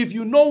you. If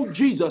you know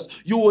Jesus,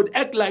 you would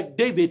act like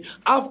David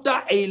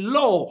after a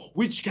law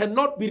which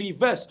cannot be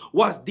reversed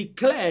was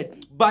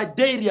declared by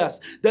Darius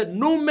that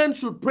no man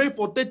should pray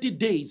for 30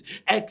 days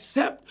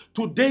except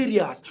to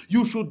Darius.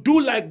 You should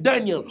do like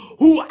Daniel,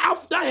 who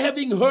after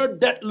having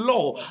heard that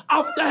law,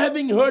 after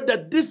having heard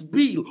that this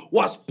bill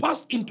was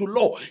passed into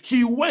law,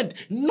 he went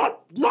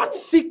not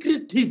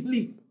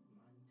secretively.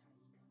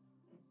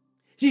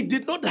 He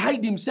did not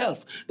hide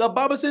himself. The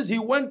Bible says he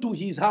went to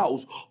his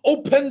house,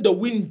 opened the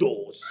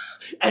windows,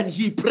 and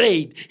he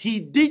prayed. He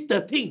did the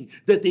thing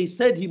that they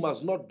said he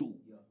must not do.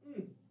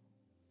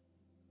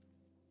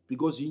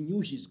 Because he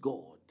knew his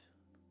God.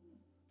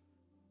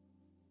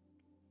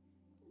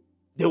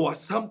 There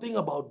was something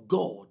about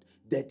God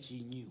that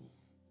he knew.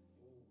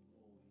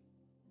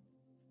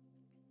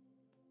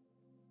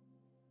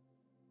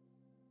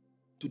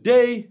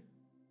 Today,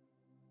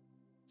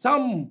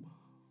 some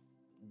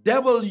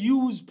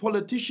devil-used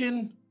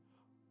politician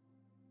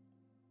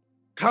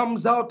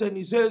comes out and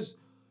he says,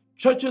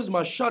 churches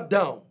must shut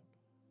down.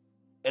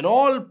 And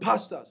all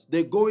pastors,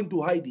 they go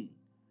into hiding.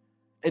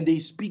 And they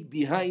speak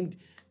behind.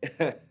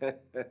 They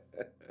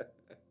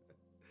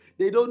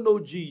don't know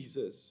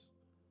Jesus.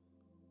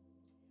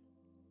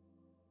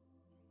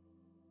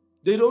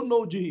 They don't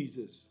know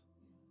Jesus.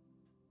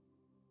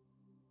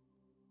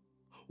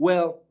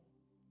 Well,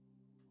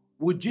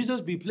 would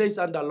Jesus be placed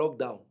under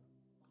lockdown?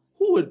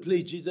 Who would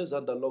place Jesus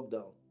under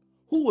lockdown?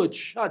 Who would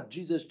shut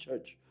Jesus'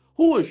 church?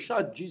 Who would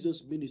shut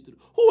Jesus' ministry?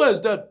 Who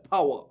has that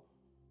power?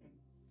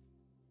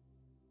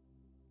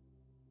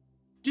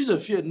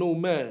 Jesus feared no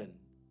man,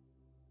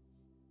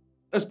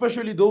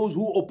 especially those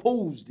who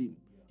opposed him.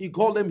 He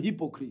called them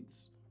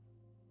hypocrites.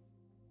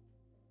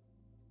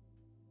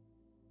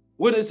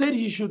 When they said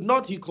he should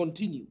not, he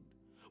continued.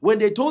 When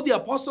they told the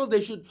apostles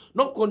they should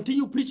not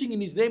continue preaching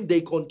in his name,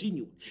 they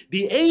continued.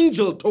 The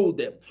angel told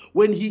them,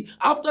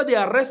 after they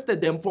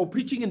arrested them for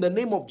preaching in the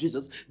name of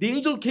Jesus, the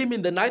angel came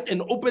in the night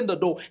and opened the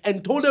door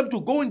and told them to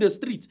go in the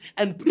streets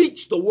and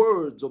preach the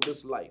words of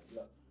this life.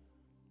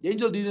 The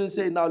angel didn't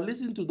say, now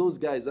listen to those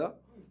guys, huh?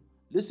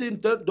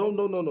 Listen,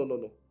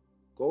 no.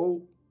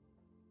 Go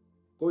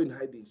in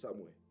hiding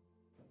somewhere.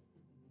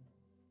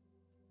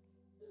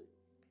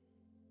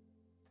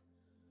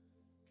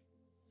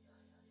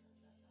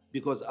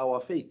 Because our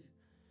faith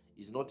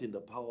is not in the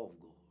power of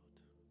God.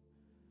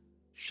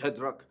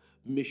 Shadrach,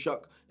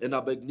 Meshach, and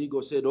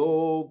Abednego said,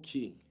 oh,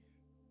 King,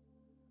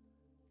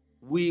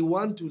 we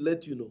want to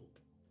let you know,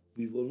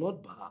 we will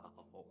not bow.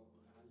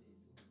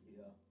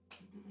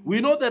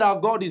 We know that our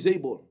God is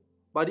able,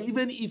 but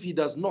even if he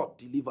does not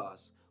deliver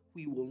us,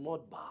 we will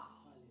not bow.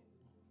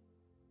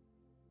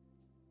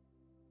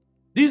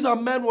 These are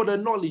men with a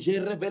knowledge,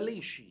 a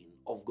revelation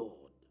of God.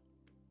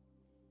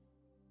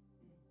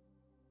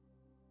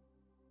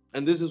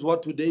 And this is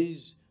what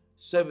today's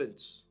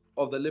servants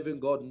of the living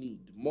God need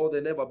more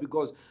than ever,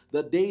 because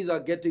the days are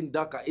getting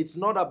darker. It's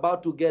not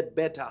about to get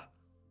better.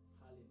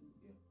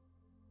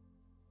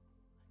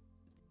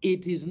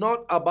 It is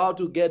not about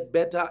to get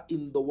better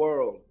in the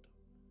world.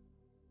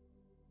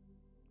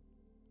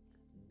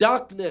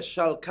 Darkness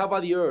shall cover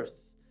the earth.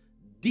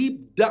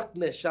 Deep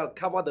darkness shall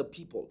cover the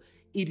people.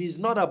 It is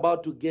not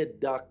about to get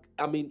dark,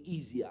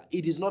 easier.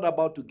 It is not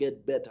about to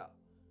get better.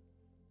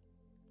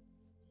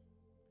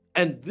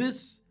 And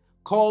this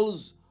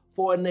calls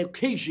for an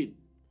occasion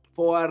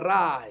for a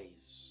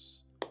rise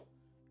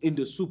in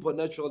the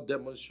supernatural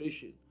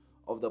demonstration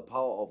of the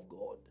power of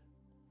God.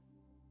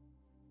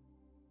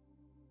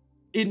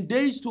 In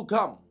days to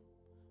come,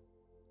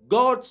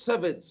 God's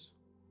servants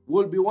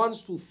will be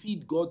ones to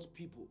feed God's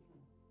people.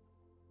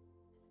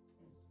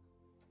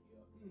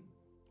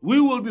 We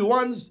will be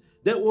ones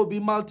that will be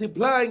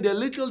multiplying the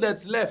little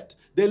that's left,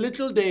 the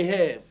little they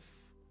have.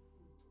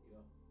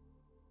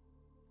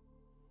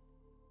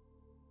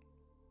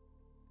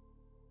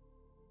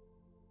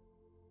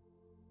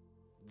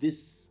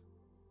 This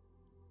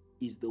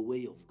is the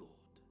way of God.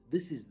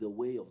 This is the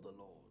way of the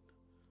Lord.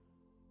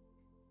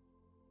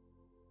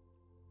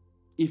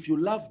 If you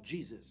love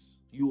Jesus,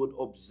 you would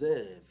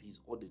observe his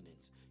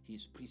ordinance,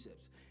 his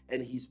precepts,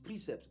 and his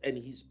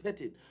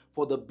pattern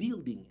for the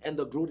building and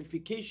the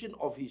glorification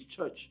of his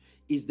church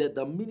is that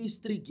the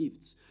ministry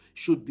gifts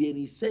should be an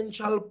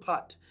essential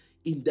part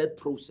in that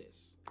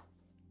process.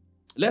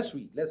 Let's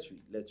read.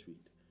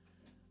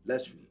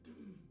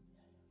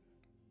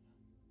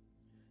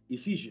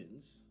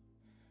 Ephesians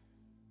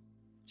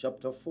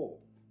chapter 4.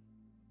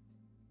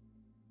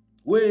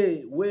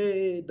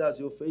 Where does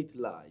your faith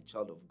lie,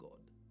 child of God?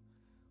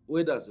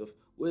 Where does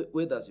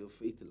your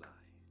faith lie?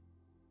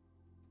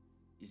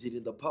 Is it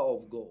in the power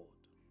of God?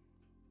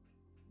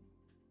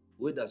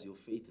 Where does your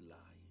faith lie?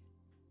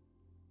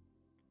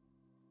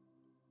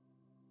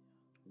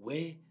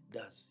 Where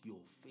does your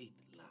faith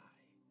lie?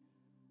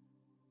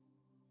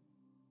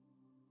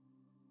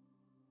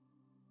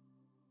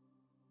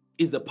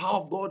 Is the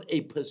power of God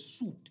a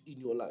pursuit in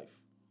your life?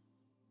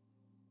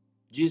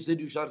 Jesus said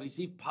you shall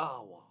receive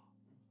power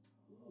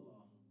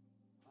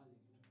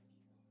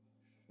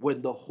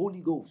when the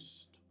Holy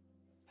Ghost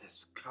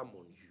has come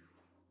on you.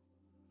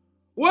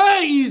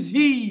 Where is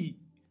he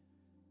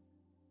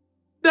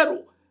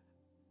that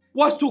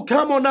was to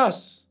come on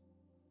us?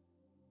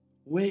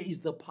 Where is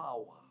the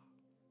power?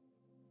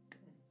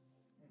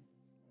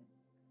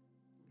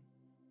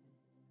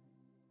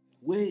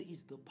 Where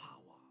is the power?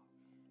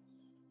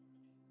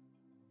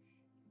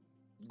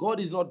 God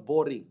is not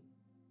boring.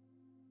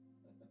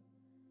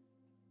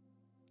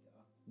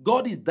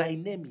 God is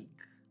dynamic.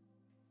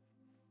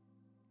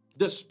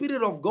 The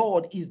Spirit of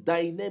God is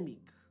dynamic.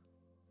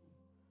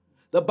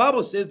 The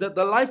Bible says that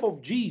the life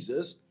of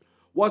Jesus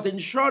was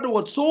enshrouded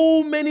with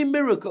so many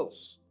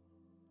miracles,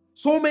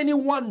 so many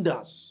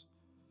wonders.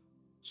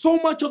 So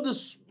much of the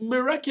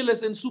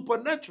miraculous and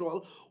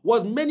supernatural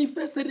was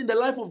manifested in the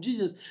life of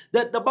Jesus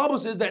that the Bible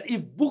says that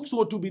if books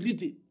were to be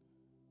written, it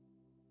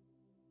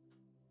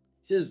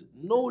says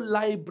no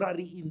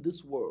library in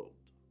this world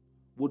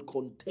would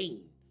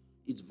contain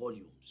its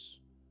volumes.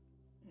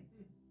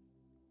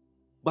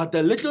 But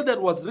the little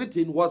that was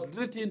written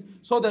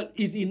so that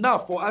is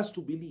enough for us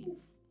to believe.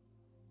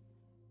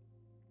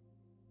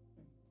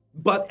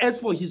 But as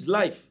for his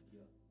life,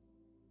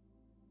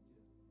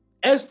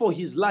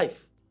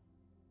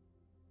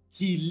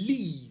 he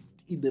lived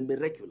in the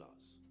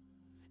miraculous.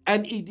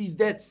 And it is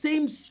that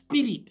same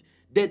spirit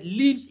that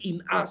lives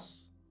in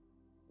us.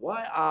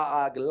 Why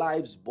are our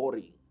lives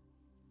boring?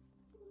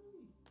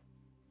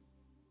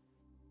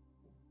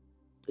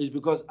 It's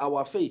because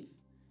our faith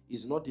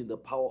is not in the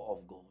power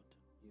of God.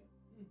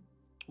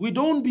 We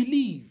don't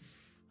believe.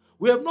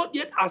 We have not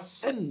yet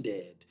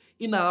ascended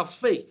in our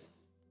faith.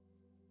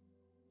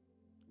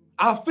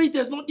 Our faith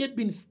has not yet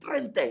been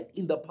strengthened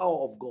in the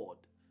power of God.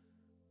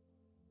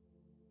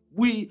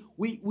 We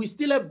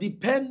still have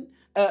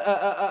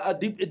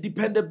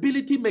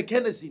dependability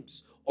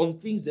mechanisms on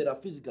things that are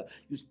physical.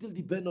 You still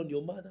depend on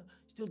your mother.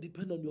 You still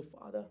depend on your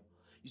father.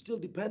 You still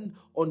depend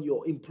on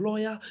your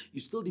employer. You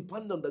still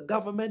depend on the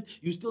government.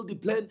 You still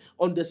depend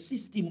on the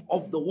system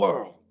of the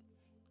world.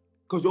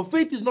 Because your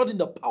faith is not in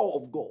the power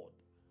of God.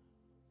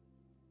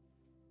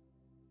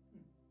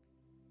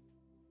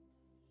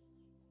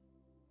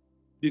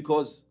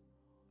 Because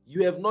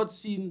you have not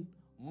seen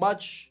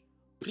much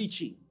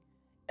preaching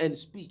and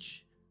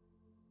speech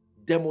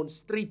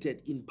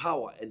demonstrated in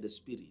power and the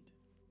Spirit.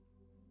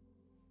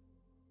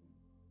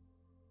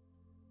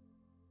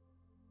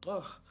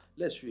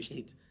 Let's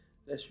read.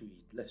 Le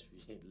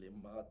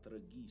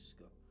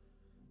matragiska.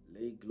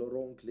 Le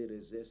gloron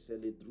clerezese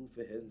le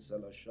drufe hensa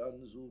la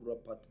shanzu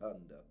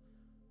rapatanda.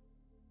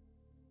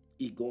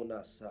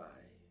 Igona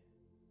sai.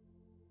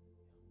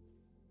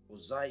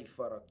 Ozai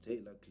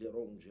faratela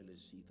clerongele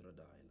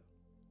sitradaila.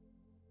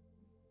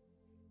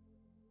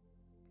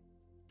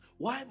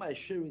 Why am I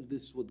sharing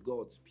this with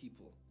God's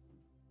people?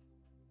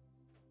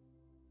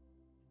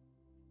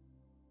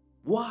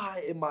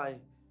 Why am I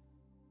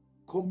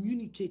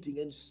communicating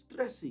and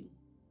stressing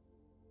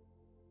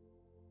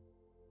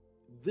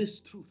this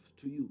truth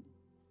to you?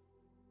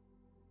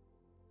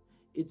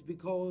 It's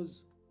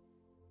because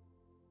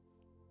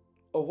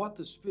of what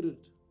the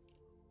Spirit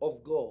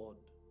of God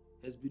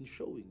has been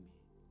showing me.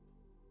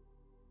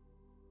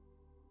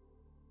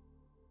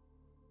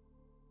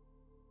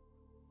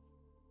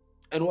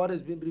 and what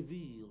has been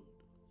revealed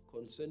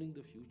concerning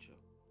the future.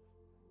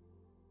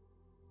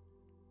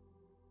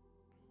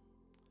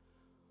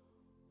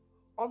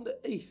 On the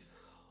 8th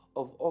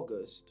of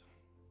August,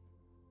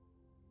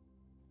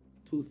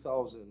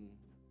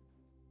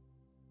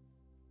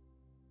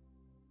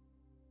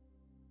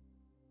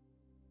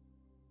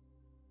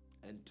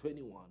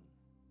 2021,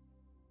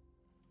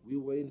 we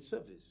were in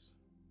service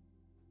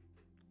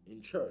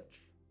in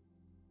church.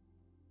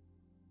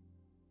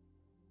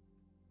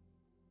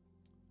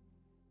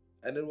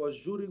 And it was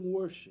during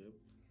worship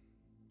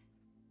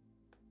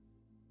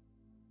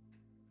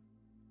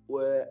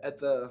where at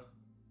the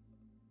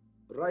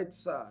right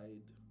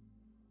side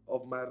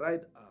of my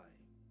right eye,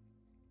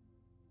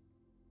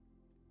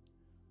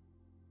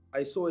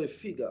 I saw a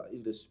figure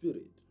in the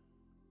spirit.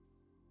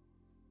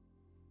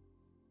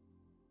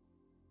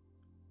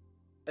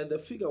 And the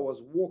figure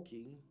was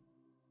walking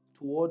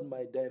toward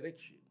my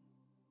direction.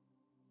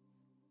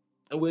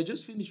 And we had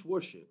just finished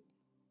worship.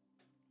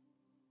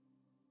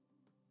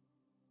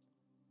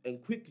 And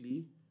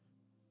quickly,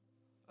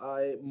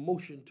 I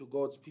motioned to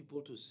God's people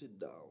to sit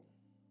down,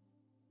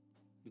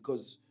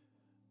 because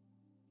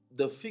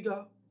the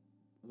figure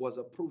was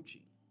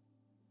approaching.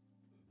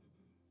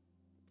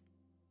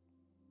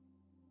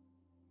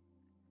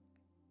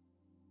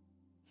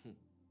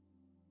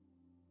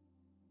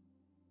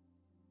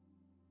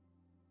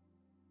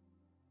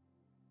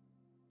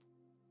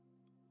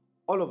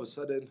 All of a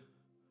sudden,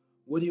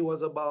 when he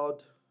was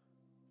about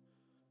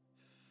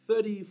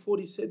 30,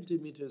 40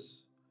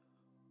 centimeters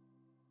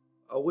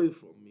away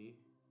from me,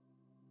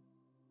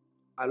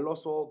 I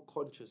lost all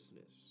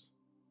consciousness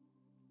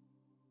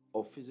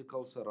of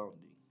physical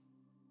surrounding.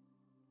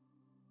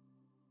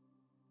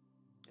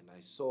 And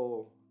I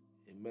saw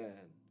a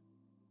man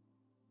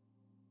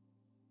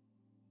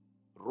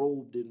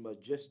robed in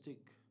majestic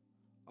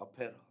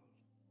apparel.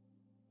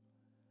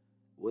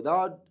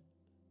 Without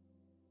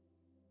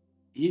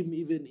him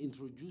even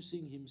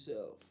introducing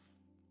himself,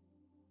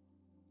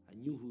 I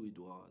knew who it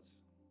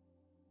was.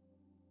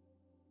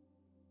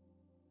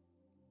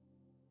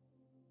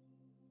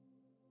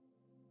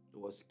 It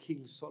was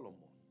King Solomon.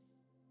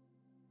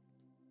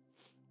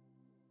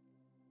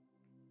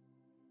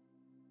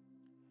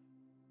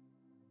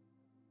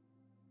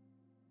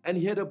 And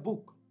he had a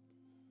book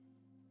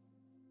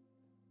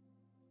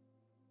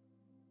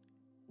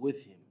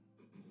with him.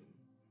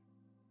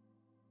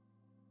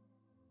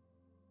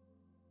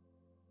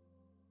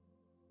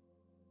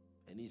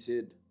 And he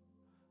said,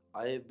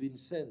 I have been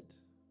sent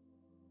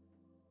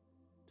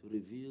to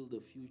reveal the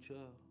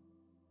future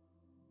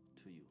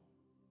to you.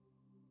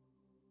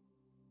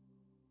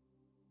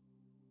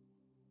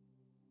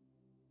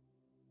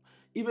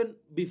 Even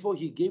before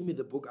he gave me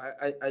the book,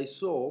 I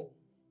saw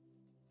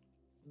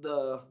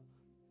the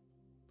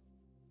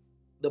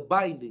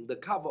binding, the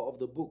cover of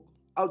the book.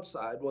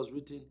 Outside was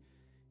written,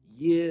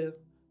 year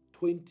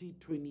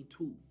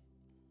 2022,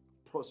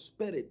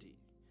 prosperity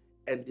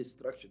and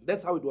destruction.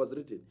 That's how it was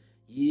written.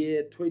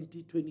 Year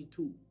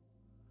 2022,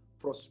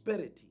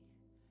 prosperity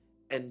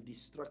and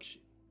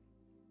destruction.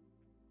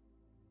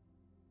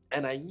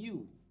 And I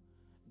knew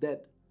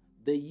that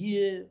the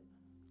year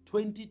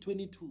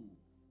 2022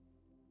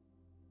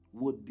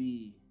 would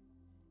be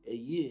a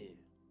year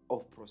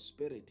of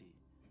prosperity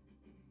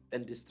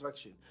and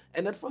destruction.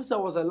 And at first I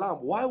was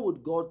alarmed. Why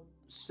would God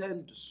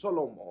send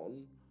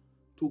Solomon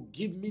to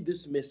give me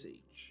this message?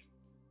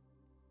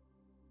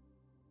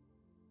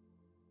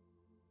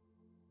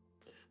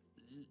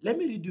 Let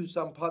me read you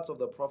some parts of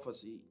the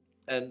prophecy,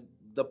 and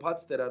the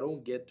parts that I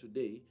don't get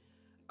today,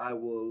 I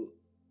will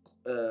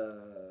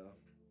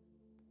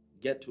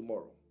get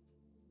tomorrow.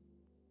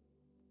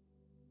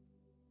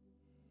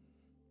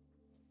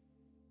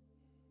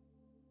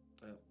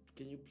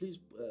 Can you please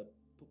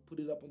put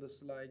it up on the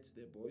slides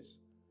there, boys?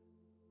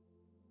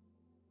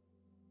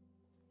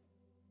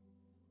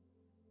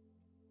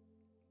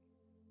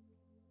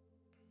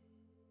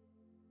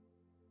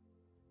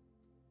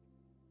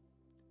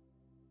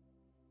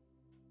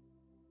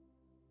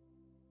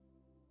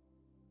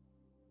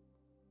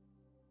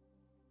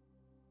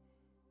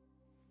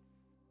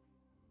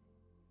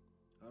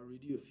 I'll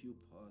read you a few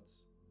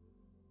parts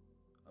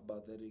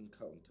about that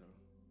encounter.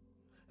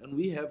 And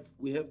we have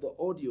the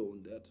audio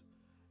on that,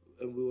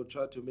 and we will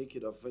try to make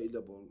it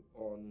available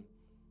on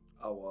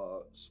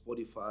our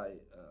Spotify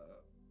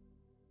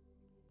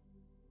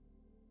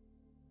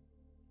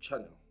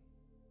channel.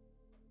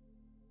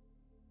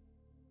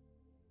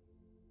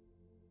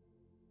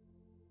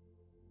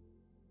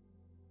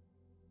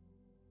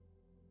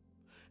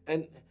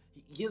 And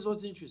here's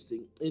what's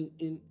interesting.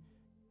 In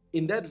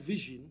that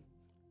vision,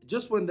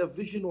 just when the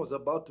vision was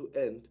about to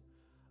end,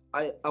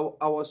 I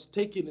was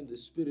taken in the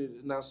spirit,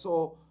 and I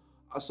saw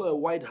a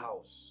White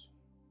House,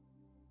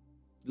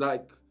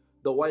 like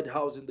the White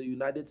House in the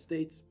United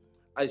States.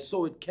 I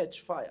saw it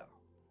catch fire.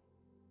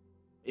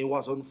 It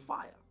was on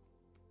fire.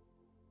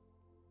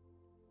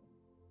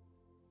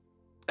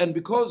 And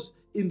because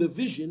in the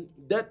vision,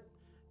 that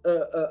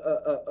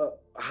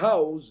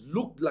house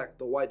looked like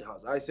the White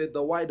House, I said,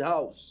 the White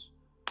House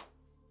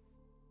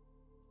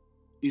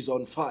is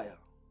on fire.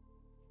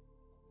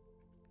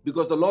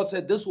 Because the Lord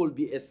said this will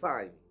be a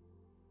sign.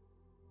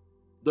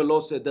 The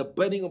Lord said the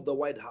burning of the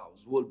White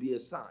House will be a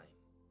sign.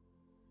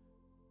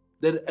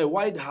 That a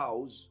White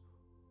House,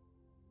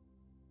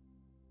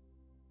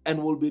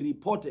 and will be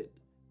reported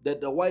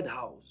that the White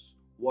House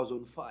was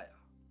on fire.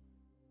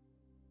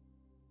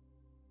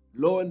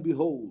 Lo and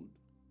behold,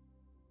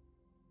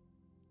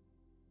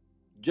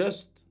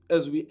 just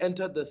as we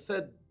entered the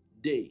third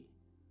day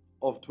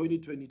of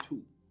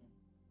 2022,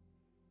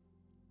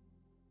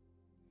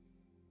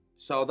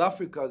 South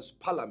Africa's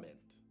parliament,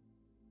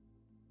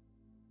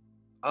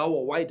 our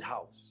White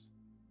House,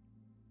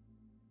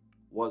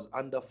 was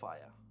under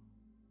fire.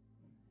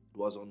 It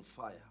was on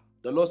fire.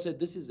 The Lord said,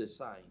 this is a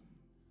sign.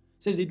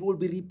 He says it will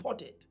be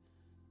reported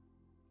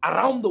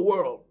around the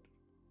world.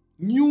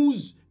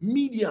 News,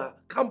 media,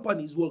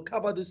 companies will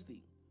cover this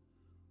thing.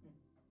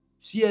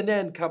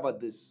 CNN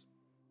covered this.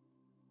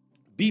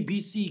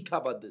 BBC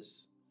covered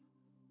this.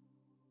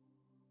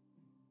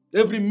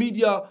 Every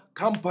media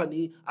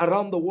company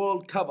around the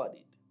world covered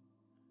it.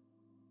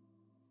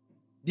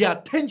 The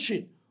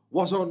attention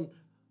was on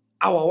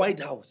our White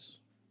House.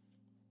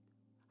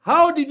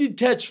 How did it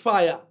catch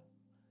fire?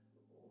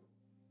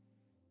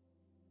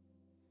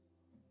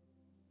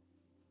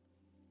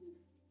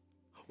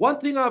 One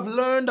thing I've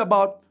learned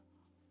about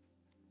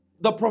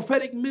the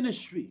prophetic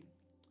ministry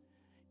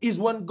is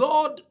when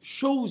God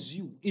shows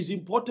you, it's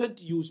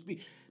important you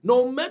speak.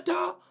 No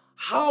matter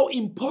how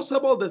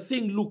impossible the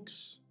thing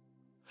looks.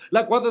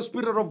 Like what the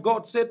Spirit of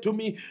God said to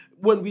me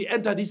when we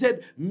entered. He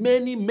said,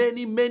 many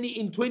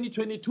in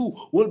 2022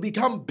 will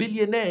become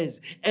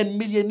billionaires and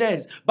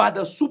millionaires by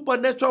the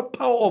supernatural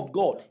power of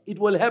God. It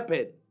will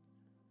happen.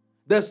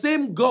 The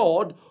same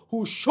God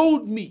who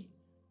showed me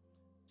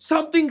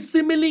something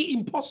seemingly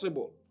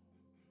impossible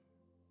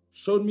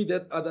showed me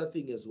that other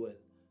thing as well.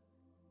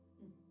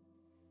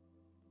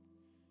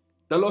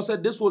 The Lord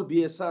said this will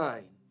be a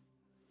sign.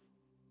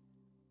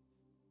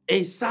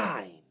 A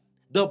sign.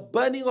 The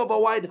burning of a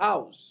White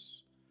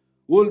House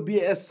will be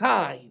a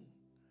sign.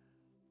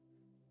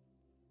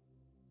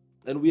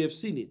 And we have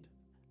seen it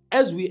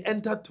as we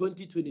enter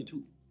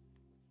 2022.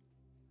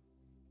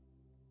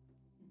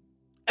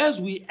 As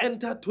we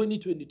enter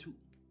 2022.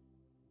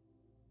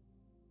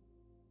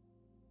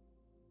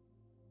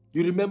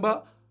 You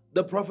remember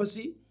the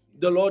prophecy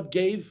the Lord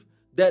gave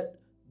that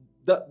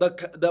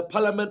the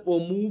parliament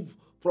will move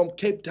from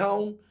Cape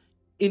Town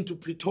into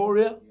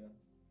Pretoria? Yeah.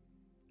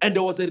 And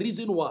there was a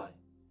reason why.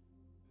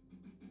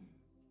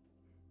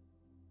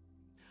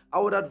 I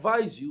would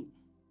advise you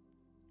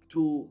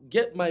to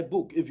get my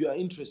book if you are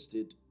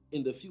interested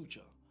in the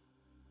future.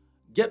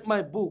 Get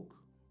my book,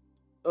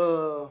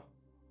 The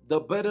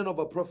Burden of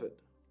a Prophet.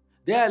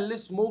 There I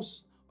list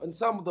most and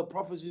some of the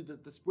prophecies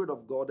that the Spirit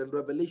of God and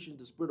revelation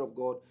the Spirit of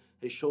God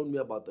has shown me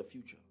about the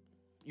future.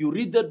 You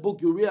read that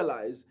book, you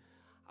realize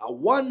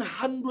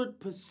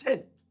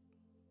 100%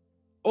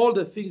 all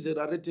the things that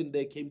are written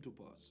there came to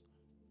pass.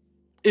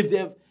 If they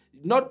have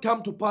not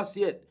come to pass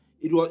yet,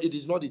 it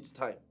is not its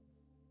time.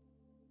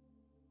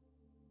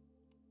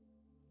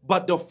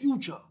 But the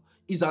future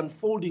is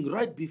unfolding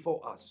right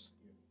before us.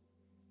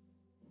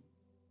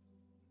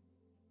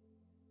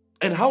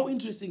 And how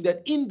interesting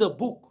that in the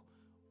book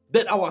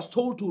that I was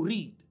told to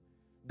read,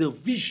 the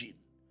vision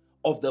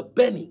of the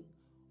burning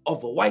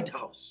of the White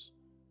House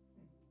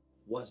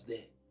was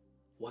there,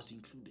 was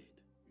included.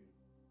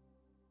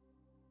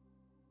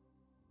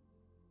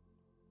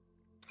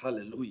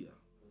 Hallelujah.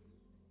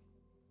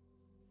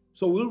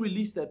 So we'll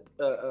release that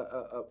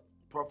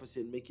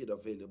prophecy and make it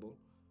available.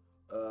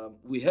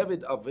 We have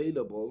it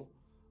available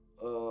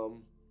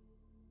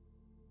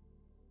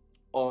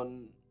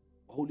on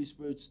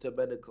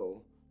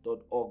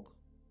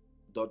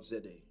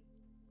holyspiritstabernacle.org.za.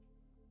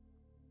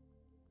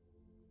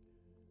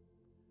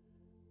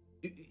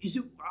 You see,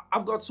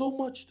 I've got so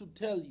much to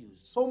tell you,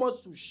 so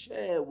much to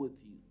share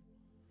with you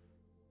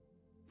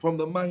from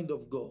the mind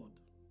of God.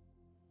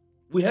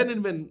 We hadn't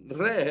even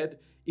read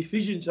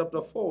Ephesians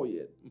chapter 4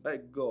 yet. My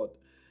God.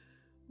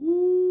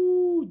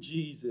 Ooh,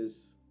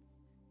 Jesus.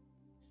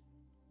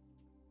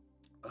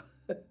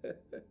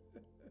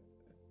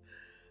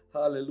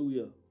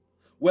 Hallelujah.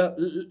 Well,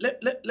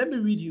 let me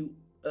read you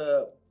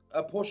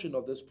a portion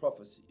of this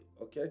prophecy,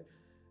 okay?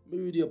 Let me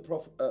read you a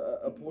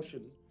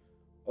portion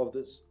of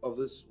this,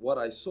 what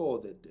I saw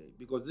that day,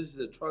 because this is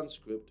a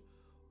transcript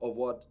of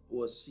what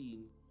was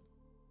seen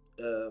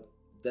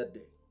that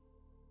day.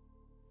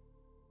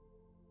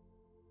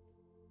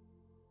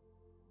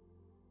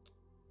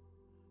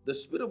 The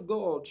Spirit of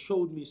God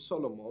showed me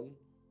Solomon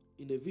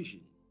in a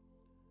vision,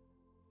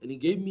 and he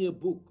gave me a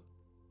book.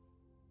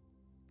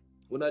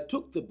 When I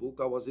took the book,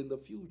 I was in the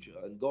future,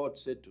 and God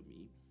said to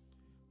me,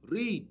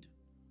 read,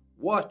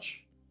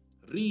 watch,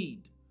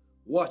 read,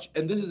 watch.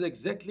 And this is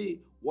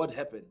exactly what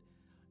happened.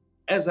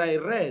 As I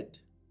read,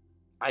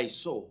 I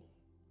saw.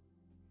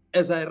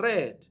 As I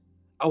read,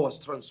 I was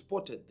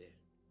transported there.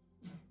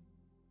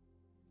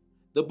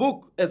 The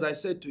book, as I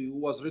said to you,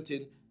 was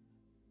written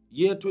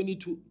year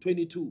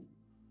 2022,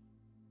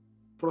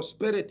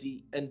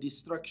 prosperity and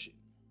destruction.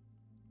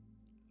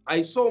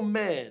 I saw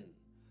man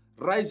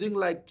rising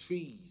like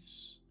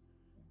trees,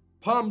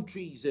 palm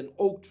trees and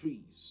oak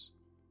trees.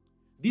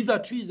 These are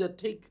trees that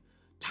take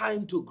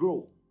time to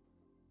grow.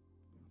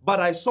 But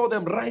I saw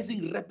them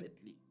rising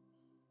rapidly.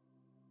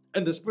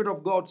 And the Spirit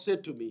of God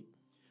said to me,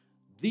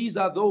 these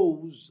are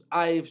those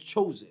I have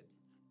chosen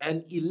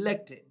and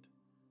elected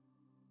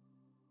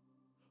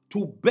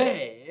to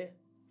bear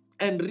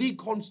and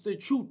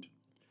reconstitute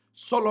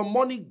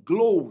Solomonic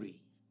glory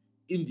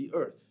in the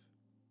earth.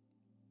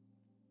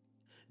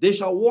 They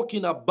shall walk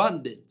in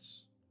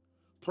abundance,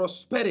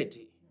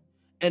 prosperity,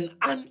 and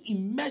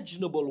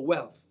unimaginable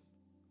wealth.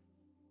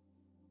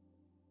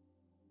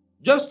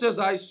 Just as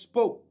I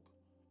spoke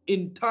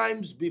in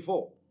times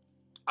before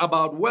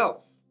about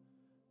wealth,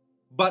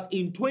 but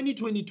in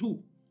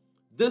 2022,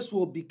 this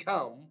will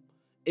become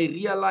a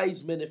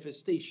realized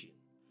manifestation.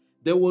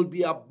 There will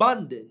be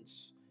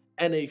abundance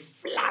and a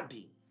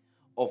flooding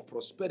of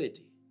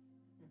prosperity.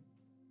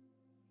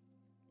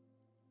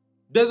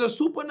 There's a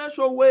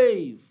supernatural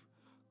wave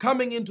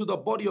coming into the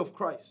body of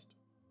Christ.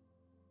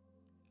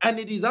 And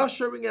it is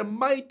ushering a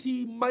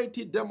mighty,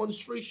 mighty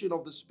demonstration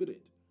of the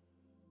Spirit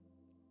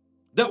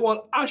that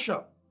will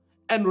usher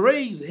and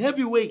raise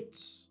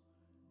heavyweights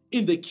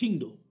in the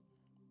kingdom.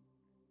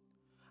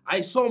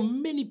 I saw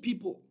many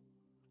people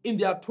in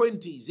their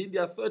 20s, in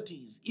their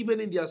 30s, even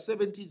in their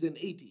 70s and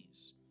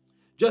 80s.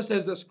 Just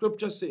as the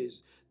scripture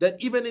says, that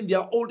even in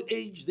their old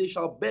age, they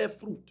shall bear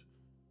fruit.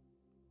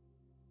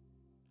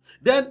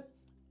 Then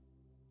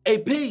a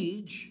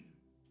page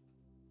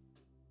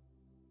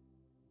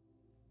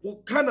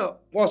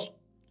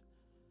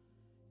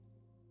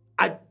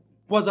I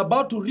was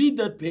about to read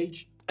that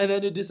page, and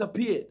then it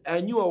disappeared.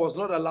 I knew I was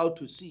not allowed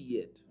to see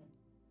yet.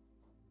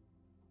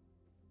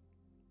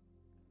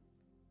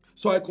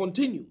 So I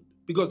continued,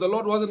 because the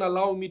Lord wasn't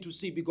allowing me to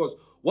see, because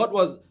what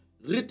was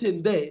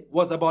written there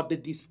was about the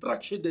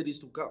destruction that is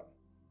to come.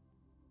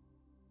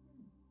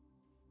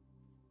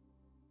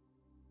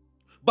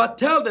 But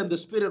tell them, the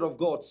Spirit of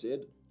God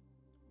said,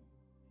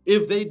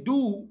 if they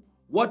do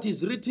what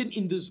is written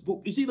in this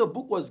book. You see, the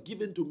book was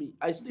given to me.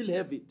 I still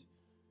have it.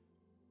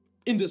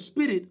 In the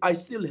Spirit, I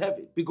still have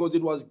it because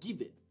it was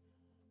given.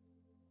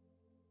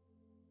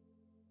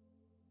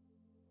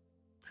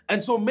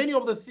 And so many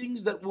of the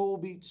things that we will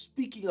be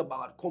speaking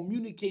about,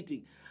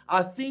 communicating,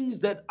 are things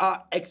that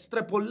are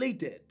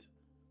extrapolated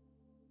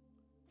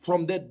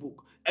from that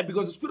book. And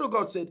because the Spirit of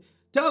God said,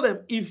 tell them,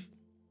 if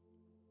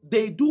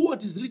they do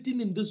what is written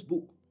in this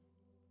book,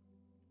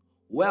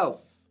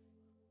 wealth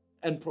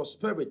and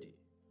prosperity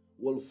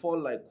will fall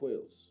like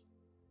quails.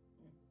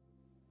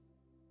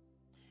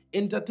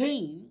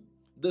 Entertain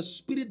the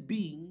spirit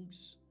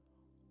beings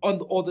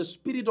or the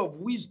spirit of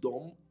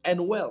wisdom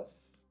and wealth.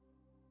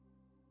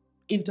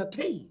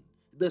 Entertain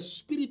the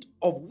spirit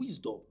of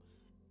wisdom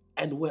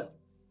and wealth.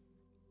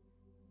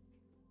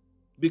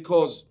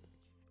 Because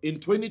in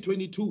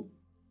 2022,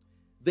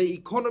 the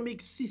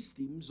economic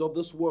systems of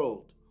this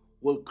world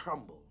will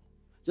crumble.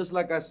 Just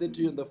like I said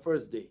to you in the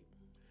first day,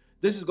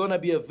 this is going to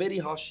be a very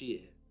harsh year.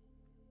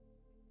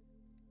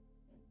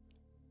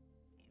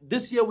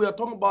 This year we are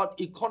talking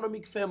about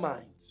economic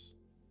famines.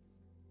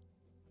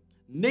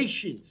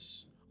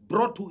 Nations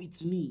brought to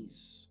its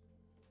knees.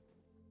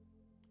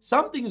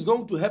 Something is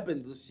going to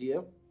happen this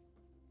year.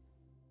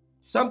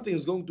 Something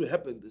is going to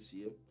happen this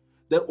year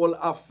that will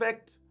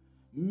affect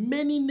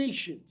many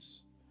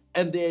nations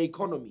and their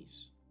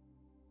economies.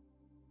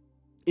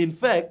 In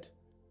fact,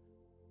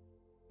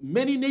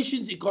 many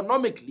nations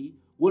economically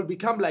will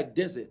become like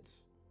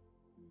deserts.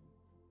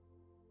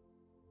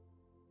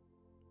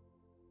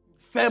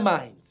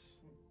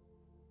 Famines.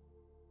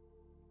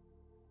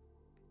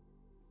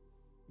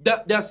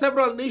 There are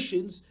several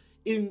nations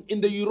in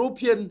the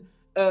European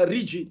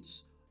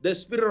regions. The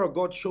Spirit of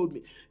God showed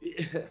me.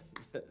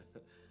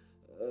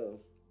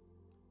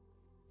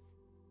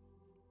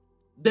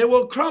 They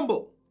will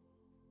crumble,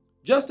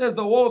 just as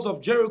the walls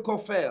of Jericho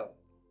fell,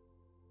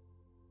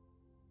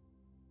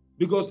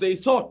 because they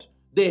thought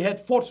they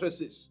had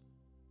fortresses,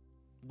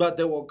 but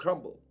they will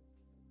crumble.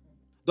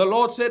 The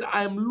Lord said,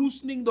 I am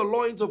loosening the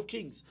loins of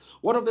kings.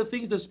 One of the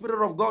things the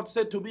Spirit of God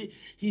said to me,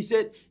 He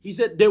said,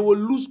 they will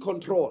lose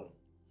control.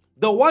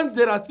 The ones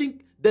that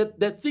think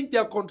they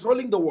are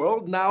controlling the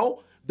world now,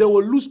 they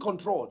will lose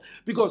control,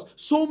 because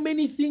so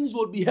many things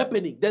will be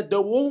happening that they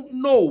won't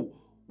know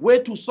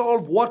where to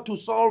solve, what to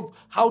solve,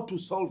 how to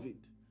solve it.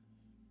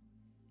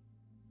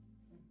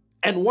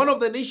 And one of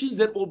the nations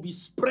that will be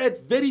spread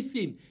very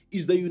thin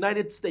is the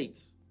United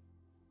States.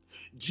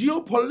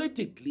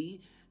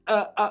 Geopolitically,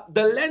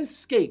 the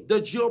landscape,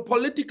 the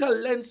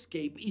geopolitical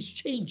landscape is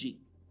changing.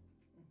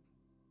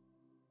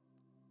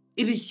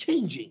 It is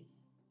changing.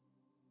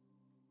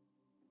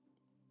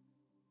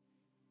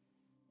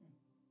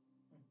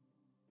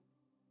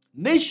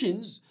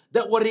 Nations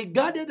that were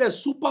regarded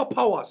as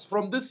superpowers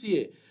from this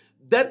year,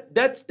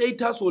 that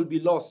status will be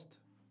lost.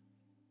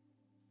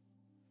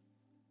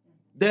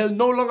 They'll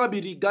no longer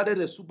be regarded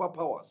as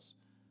superpowers.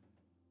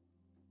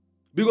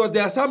 Because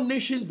there are some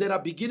nations that are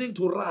beginning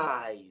to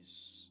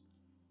rise.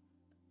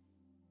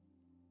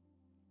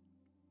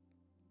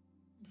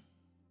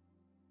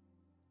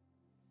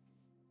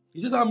 He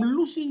says, I'm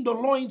loosing the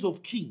loins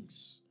of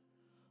kings.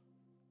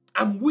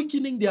 I'm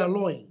weakening their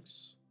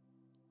loins.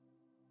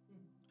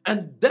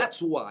 And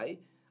that's why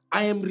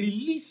I am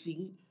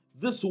releasing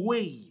this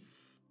wave.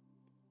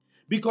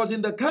 Because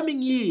in the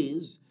coming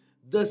years,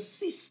 the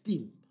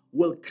system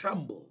will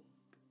crumble.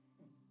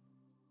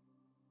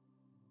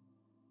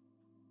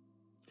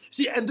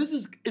 See, and this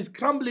is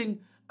crumbling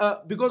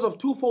because of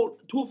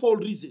twofold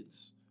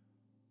reasons.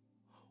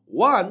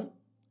 One,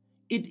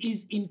 it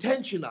is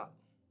intentional.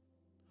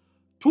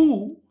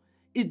 Two,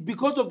 it's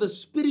because of the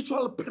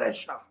spiritual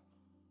pressure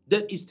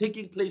that is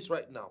taking place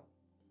right now.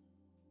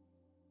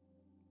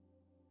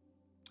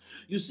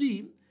 You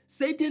see,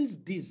 Satan's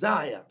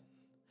desire,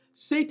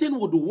 Satan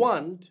would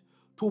want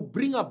to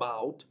bring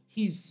about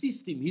his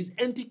system, his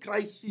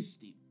antichrist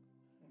system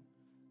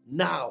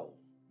now.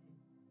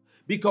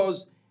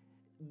 Because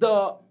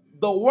the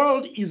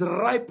world is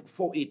ripe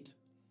for it.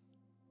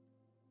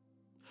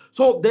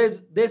 So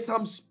there's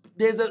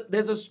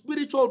a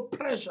spiritual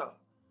pressure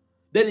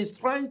that is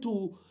trying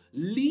to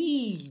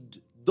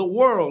lead the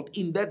world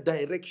in that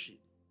direction.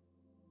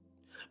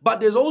 But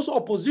there's also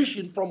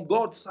opposition from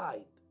God's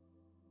side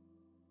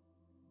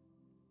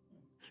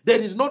that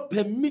is not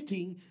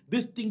permitting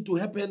this thing to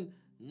happen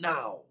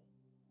now.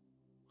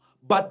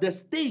 But the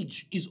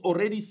stage is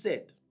already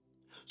set.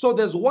 So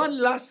there's one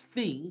last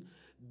thing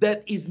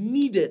that is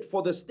needed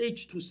for the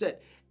stage to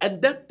set.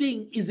 And that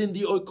thing is in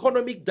the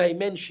economic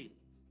dimension.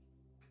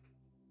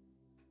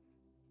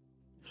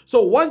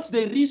 So once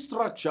they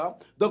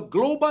restructure the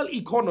global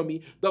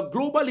economy, the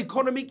global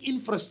economic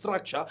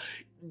infrastructure,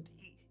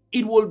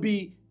 it will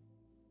be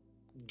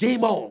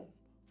game on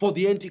for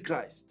the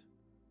Antichrist.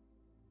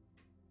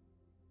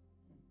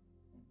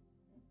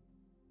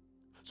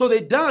 So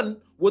they're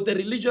done with the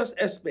religious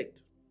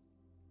aspect.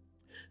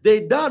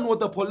 They're done with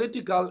the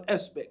political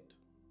aspect.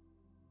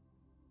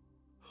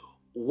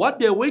 What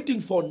they're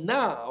waiting for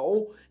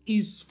now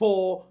is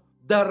for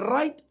the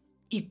right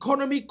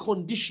economic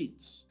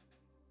conditions.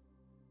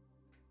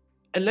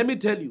 And let me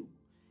tell you,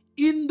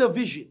 in the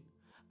vision,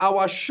 I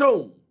was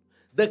shown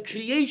the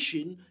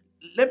creation.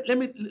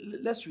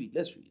 Let's read.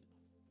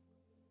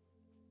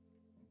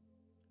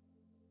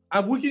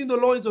 I'm weakening the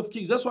loins of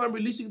kings. That's why I'm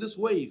releasing this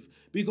wave.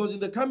 Because in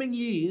the coming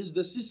years,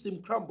 the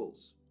system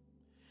crumbles.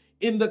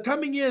 In the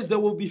coming years, there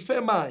will be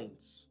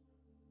famines.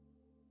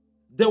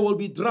 There will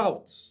be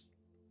droughts.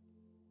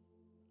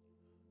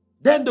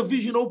 Then the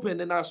vision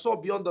opened and I saw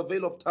beyond the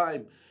veil of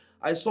time.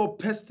 I saw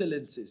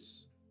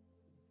pestilences.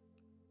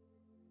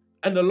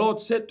 And the Lord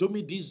said to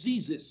me,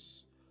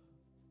 diseases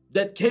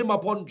that came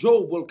upon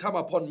Job will come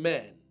upon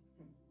man.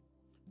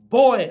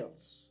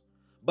 Boils.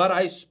 But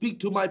I speak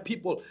to my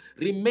people,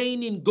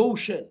 remain in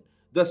Goshen,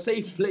 the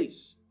safe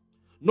place.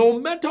 No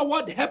matter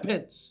what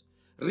happens,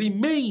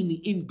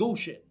 remain in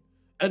Goshen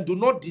and do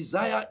not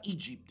desire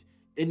Egypt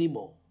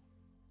anymore.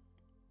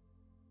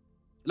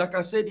 Like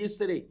I said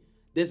yesterday,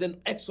 there's an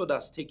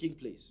exodus taking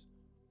place.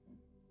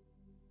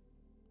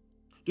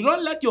 Do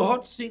not let your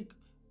heart sink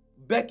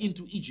back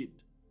into Egypt,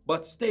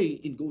 but stay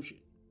in Goshen.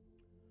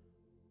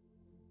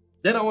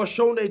 Then I was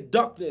shown a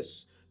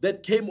darkness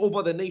that came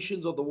over the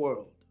nations of the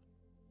world.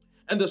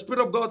 And the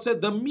Spirit of God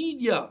said, the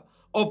media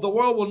of the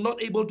world will not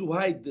be able to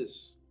hide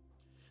this.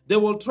 They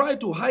will try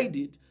to hide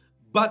it,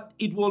 but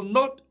it will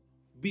not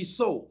be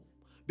so.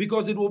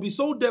 Because it will be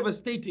so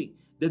devastating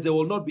that they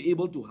will not be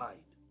able to hide.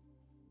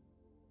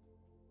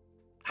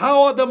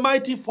 How are the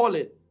mighty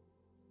fallen?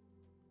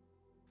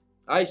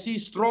 I see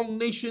strong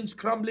nations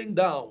crumbling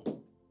down.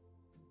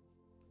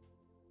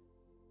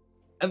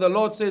 And the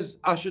Lord says,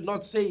 I should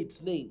not say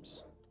its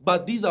names,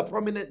 but these are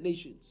prominent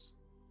nations.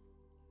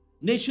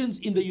 Nations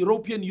in the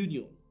European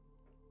Union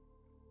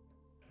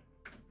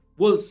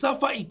will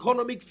suffer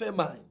economic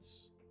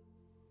famines.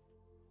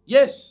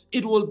 Yes,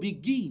 it will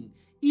begin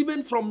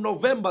even from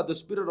November, the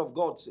Spirit of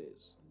God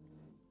says.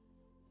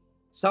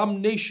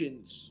 Some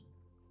nations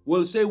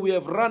will say we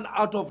have run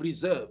out of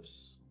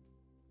reserves.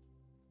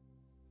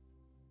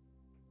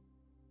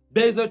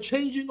 There's a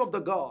changing of the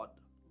guard.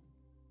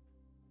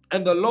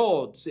 And the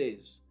Lord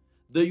says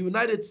the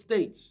United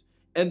States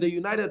and the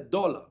United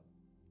Dollar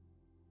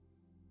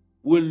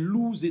will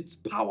lose its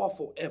power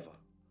forever.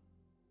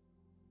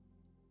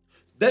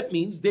 That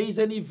means there is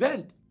an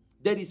event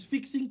that is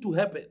fixing to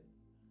happen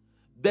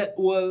that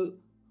will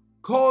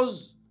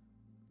cause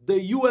the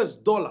US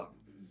dollar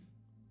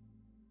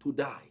to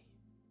die.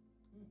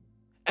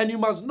 And you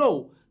must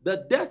know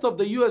the death of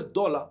the US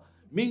dollar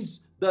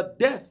means the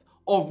death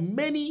of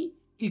many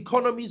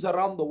economies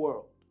around the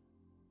world.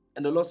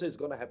 And the Lord says it's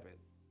going to happen.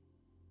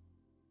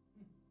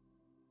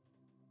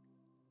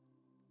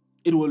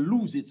 It will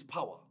lose its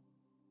power.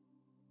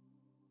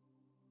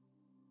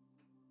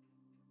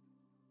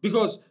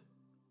 Because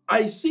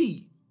I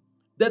see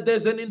that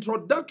there's an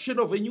introduction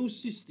of a new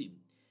system,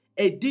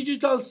 a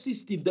digital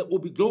system that will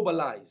be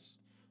globalized.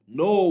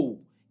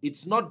 No,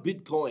 it's not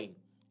Bitcoin.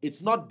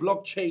 It's not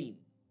blockchain.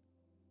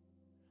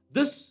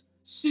 This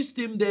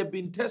system they've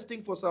been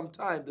testing for some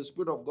time, the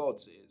Spirit of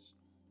God says.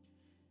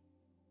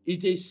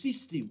 It's a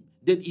system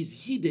that is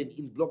hidden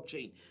in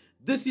blockchain.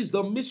 This is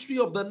the mystery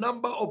of the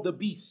number of the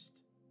beast.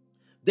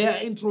 They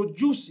are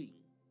introducing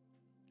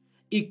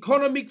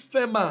economic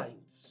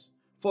famines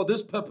for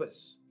this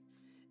purpose.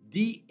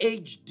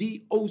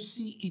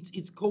 DHDOC, it's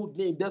its code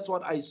name. That's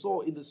what I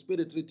saw in the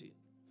spirit written.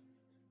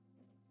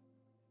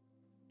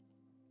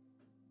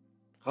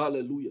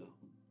 Hallelujah.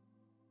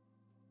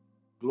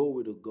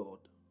 Glory to God.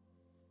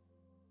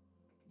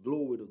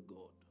 Glory to God.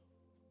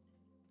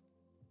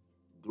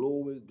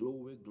 Glory,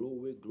 glory,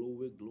 glory,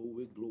 glory,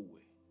 glory,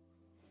 glory.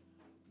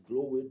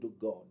 Glory to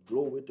God.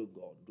 Glory to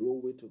God.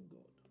 Glory to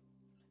God.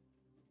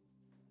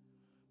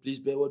 Please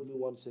bear with me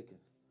 1 second.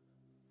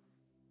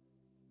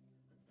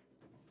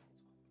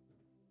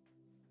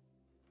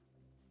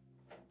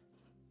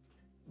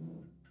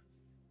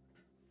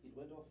 It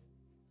went off.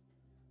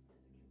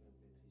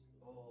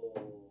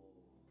 Oh.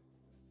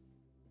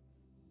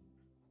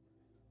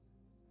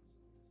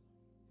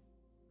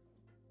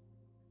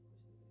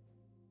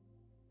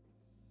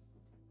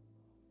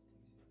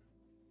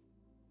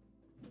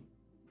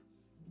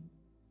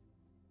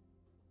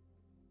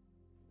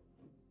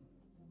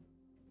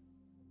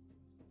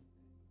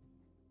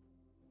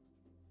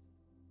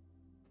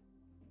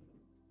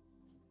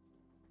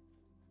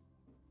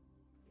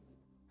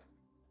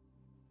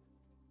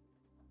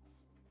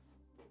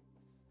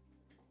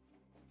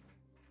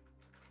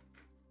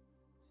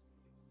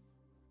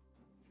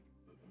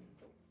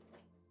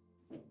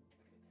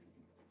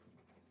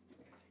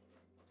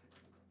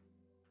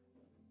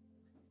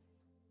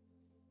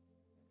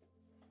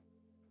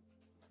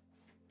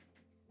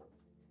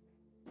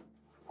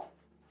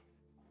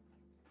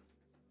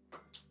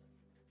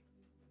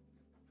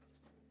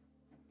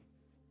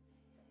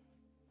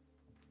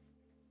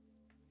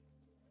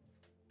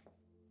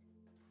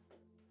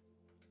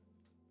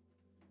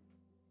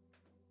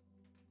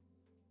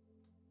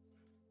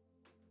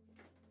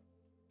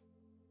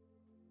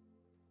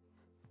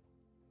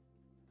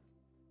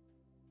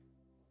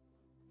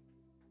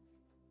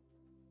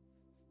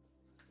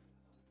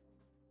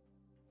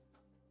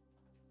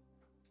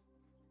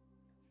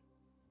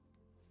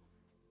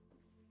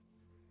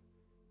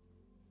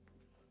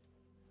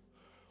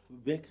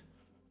 We're back.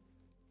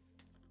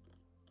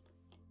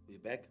 We're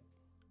back.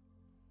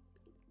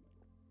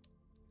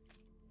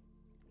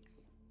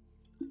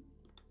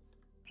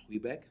 We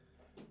back.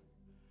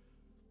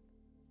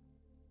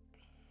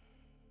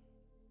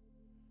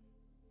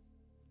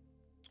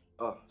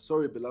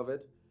 Sorry,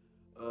 beloved.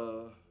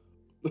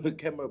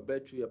 Camera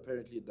battery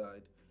apparently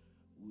died.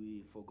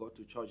 We forgot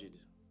to charge it.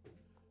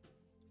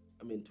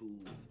 To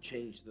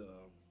change the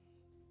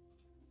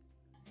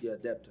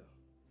adapter.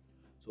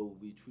 So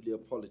we truly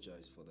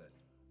apologize for that.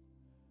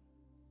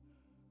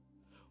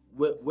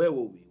 Where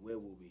were we? Where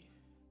were we?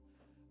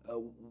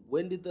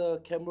 When did the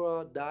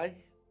camera die?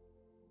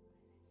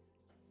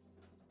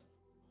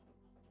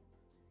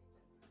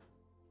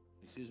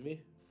 Excuse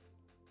me?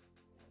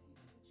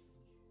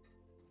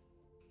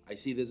 I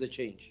see there's a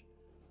change.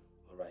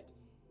 All right.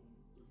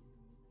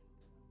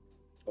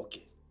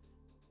 Okay.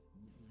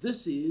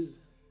 This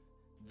is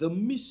the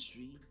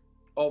mystery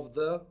of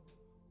the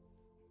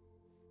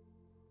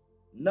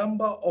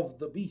number of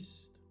the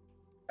beast.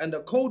 And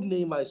the code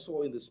name I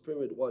saw in the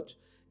spirit watch,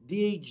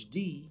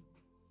 DHDOC.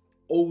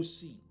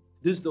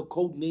 This is the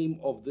code name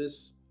of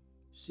this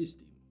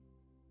system.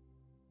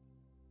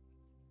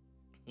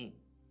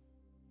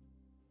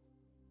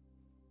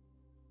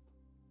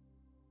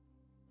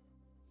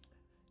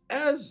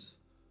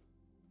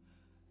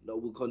 Now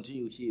we'll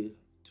continue here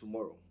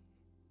tomorrow.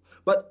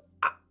 But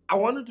I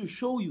wanted to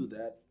show you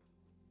that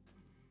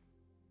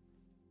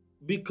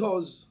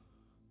because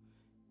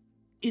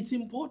it's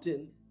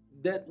important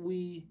that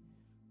we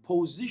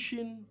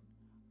position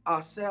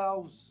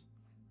ourselves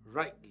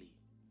rightly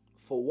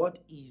for what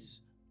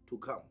is to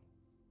come.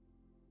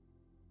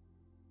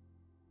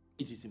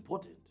 It is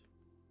important.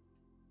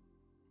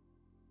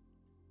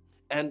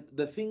 And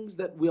the things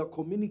that we are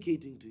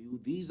communicating to you,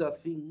 these are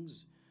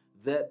things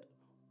that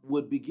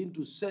would begin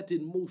to set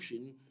in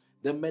motion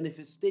the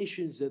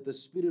manifestations that the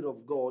Spirit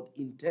of God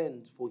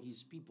intends for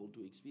His people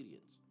to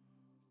experience.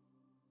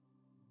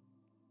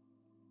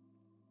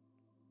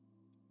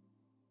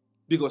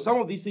 Because some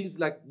of these things,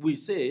 like we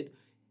said,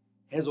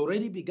 has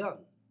already begun.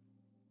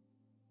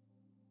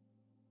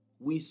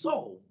 We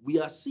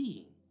are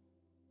seeing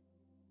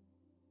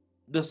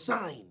the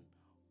sign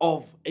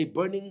of a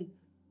burning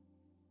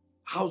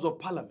House of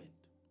Parliament.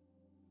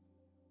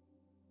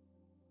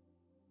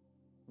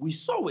 We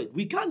saw it.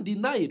 We can't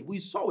deny it. We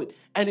saw it.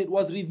 And it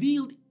was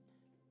revealed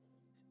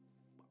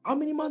how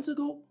many months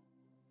ago?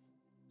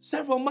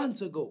 Several months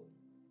ago.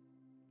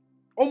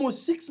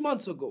 Almost 6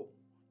 months ago,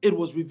 it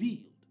was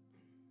revealed.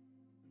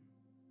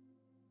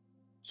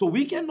 So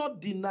we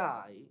cannot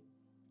deny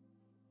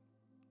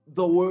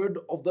the word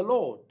of the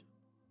Lord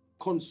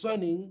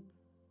concerning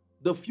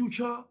the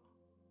future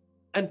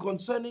and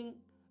concerning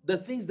the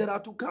things that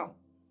are to come.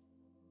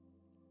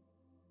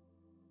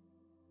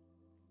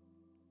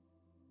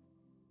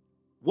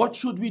 What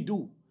should we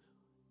do?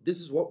 This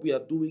is what we are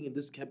doing in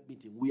this camp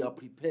meeting. We are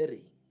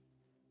preparing.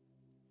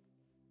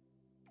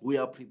 We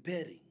are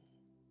preparing.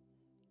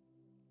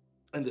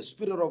 And the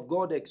Spirit of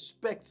God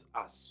expects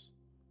us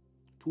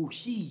to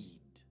heed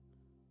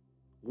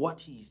what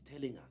He is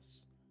telling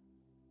us.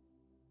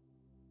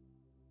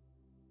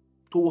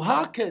 To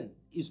hearken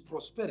is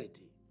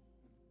prosperity.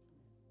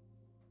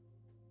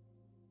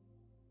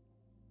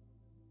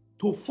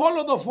 To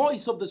follow the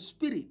voice of the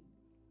Spirit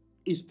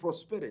is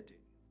prosperity.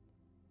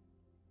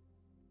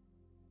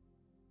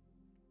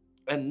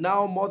 And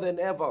now more than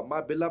ever,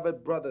 my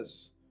beloved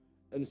brothers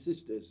and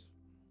sisters,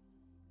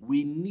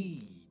 we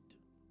need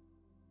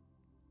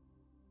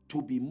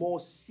to be more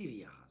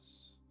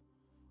serious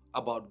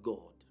about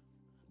God,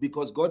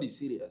 because God is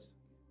serious.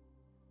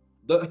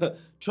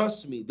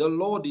 Trust me, the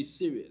Lord is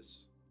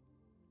serious.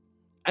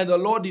 And the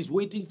Lord is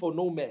waiting for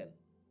no man.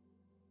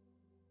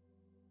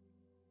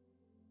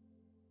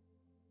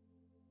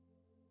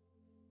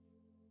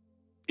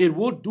 It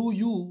would do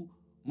you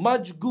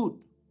much good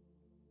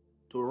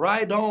to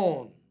ride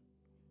on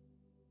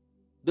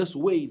this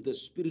wave the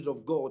Spirit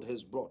of God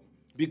has brought.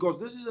 Because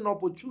this is an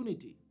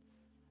opportunity.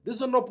 This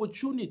is an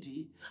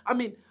opportunity. I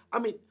mean,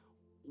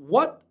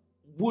 what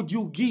would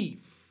you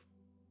give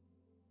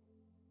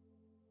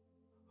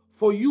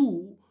for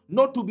you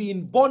not to be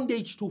in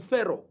bondage to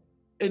Pharaoh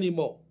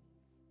anymore?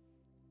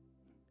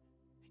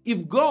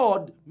 If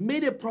God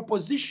made a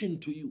proposition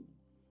to you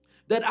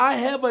that I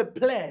have a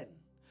plan,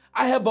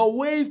 I have a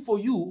way for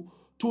you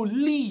to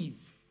live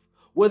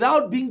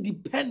without being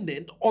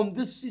dependent on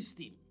this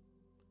system,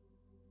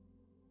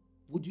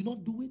 would you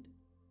not do it?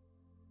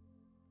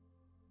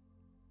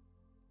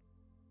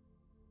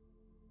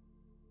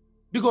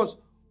 Because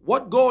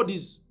what God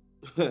is,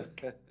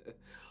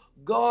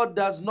 God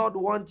does not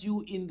want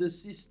you in the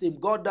system.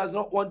 God does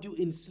not want you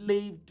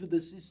enslaved to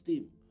the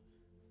system.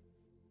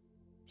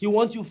 He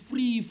wants you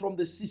free from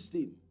the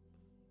system.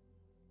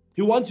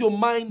 He wants your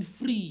mind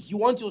free. He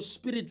wants your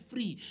spirit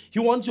free. He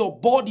wants your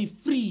body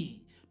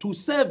free to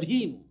serve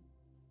Him.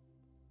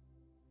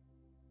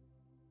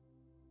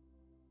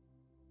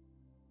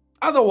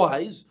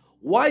 Otherwise,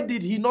 why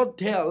did He not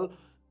tell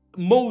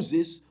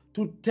Moses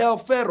to tell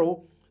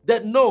Pharaoh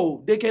that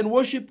no, they can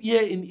worship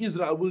here in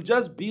Israel. We'll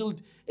just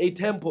build a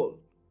temple.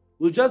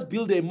 We'll just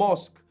build a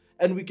mosque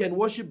and we can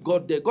worship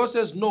God there. God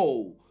says,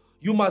 no,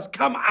 you must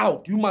come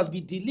out. You must be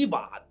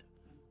delivered.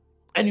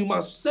 And you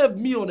must serve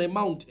me on a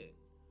mountain.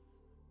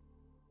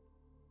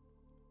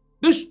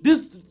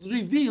 This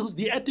reveals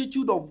the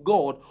attitude of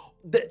God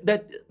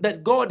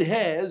that God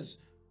has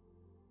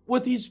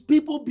with His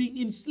people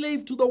being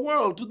enslaved to the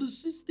world, to the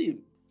system.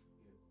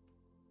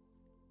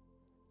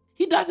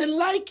 He doesn't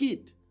like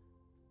it.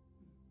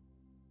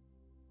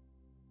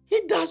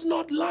 He does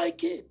not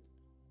like it.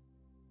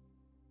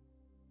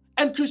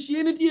 And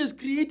Christianity has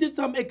created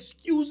some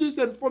excuses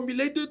and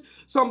formulated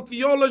some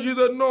theology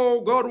that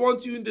no, God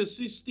wants you in the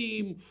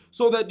system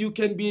so that you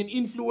can be an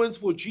influence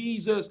for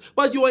Jesus.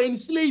 But you are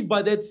enslaved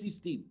by that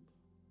system.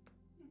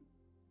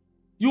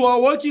 You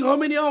are working how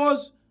many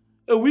hours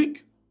a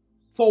week?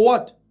 For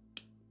what?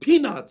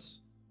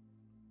 Peanuts.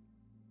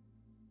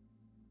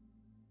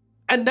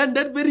 And then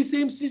that very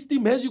same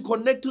system has you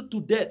connected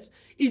to debts.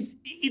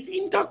 It's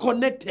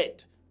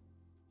interconnected.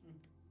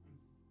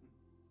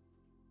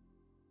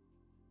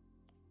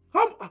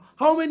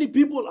 How many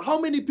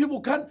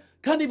people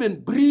can't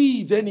even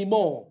breathe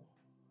anymore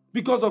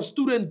because of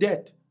student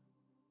debt?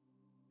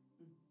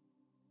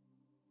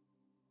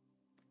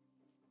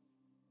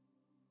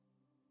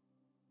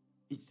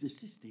 It's the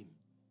system.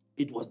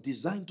 It was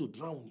designed to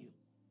drown you.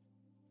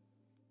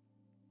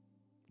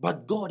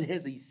 But God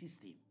has a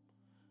system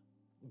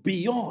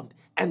beyond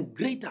and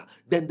greater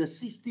than the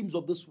systems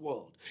of this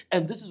world.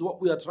 And this is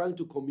what we are trying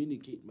to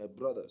communicate, my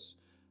brothers,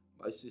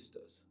 my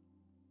sisters.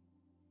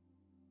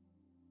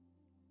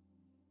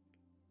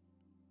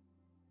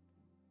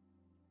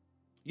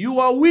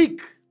 You are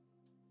weak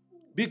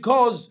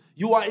because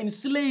you are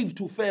enslaved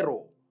to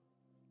Pharaoh.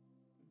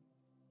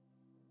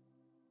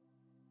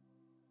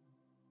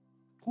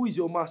 Who is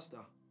your master?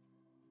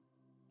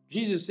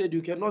 Jesus said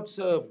you cannot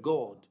serve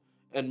God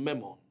and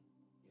mammon.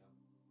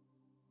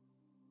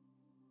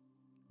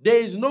 There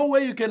is no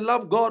way you can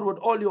love God with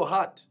all your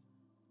heart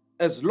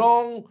as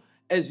long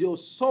as your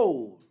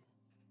soul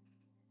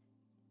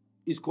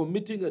is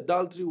committing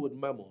adultery with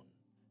mammon.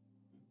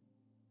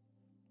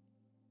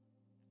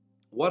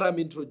 What I'm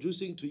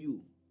introducing to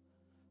you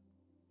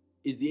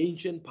is the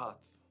ancient path,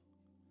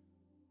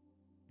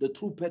 the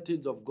true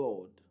patterns of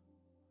God,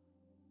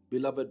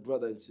 beloved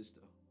brother and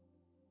sister.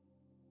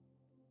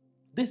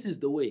 This is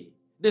the way.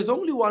 There's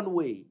only one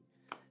way.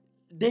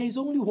 There is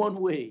only one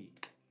way.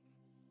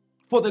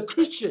 For the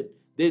Christian,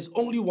 there's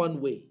only one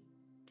way.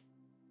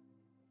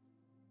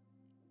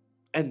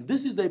 And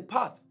this is a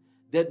path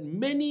that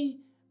many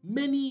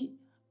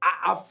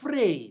are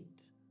afraid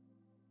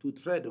to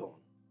tread on.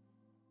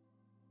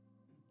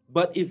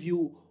 But if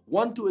you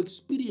want to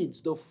experience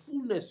the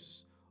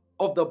fullness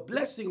of the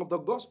blessing of the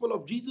gospel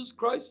of Jesus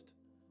Christ,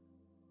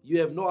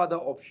 you have no other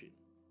option.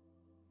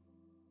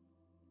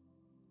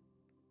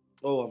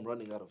 Oh, I'm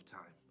running out of time.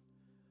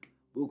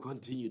 We'll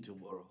continue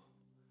tomorrow.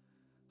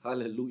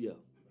 Hallelujah.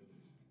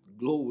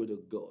 Glory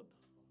to God.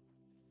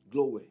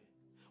 Glory.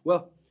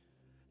 Well,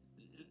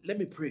 let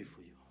me pray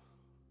for you.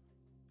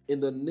 In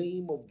the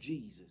name of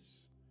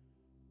Jesus,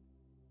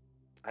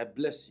 I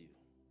bless you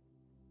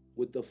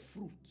with the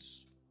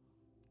fruits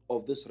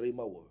of this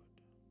Rhema word.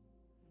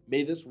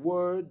 May this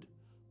word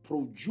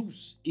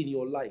produce in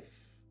your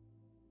life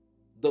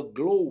the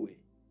glory,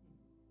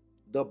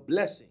 the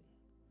blessing,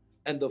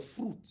 and the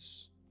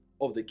fruits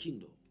of the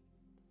kingdom.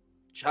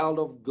 Child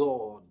of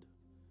God,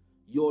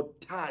 your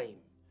time,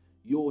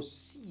 your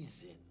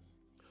season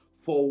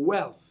for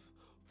wealth,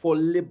 for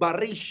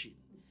liberation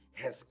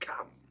has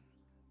come.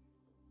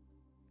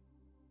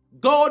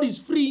 God is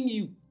freeing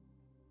you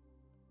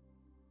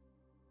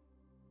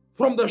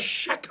from the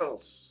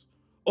shackles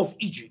of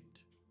Egypt.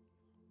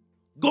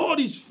 God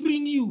is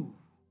freeing you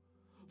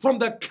from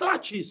the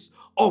clutches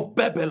of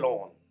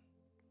Babylon.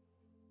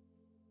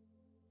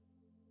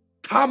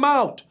 Come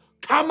out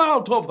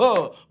of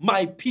her,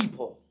 my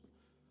people.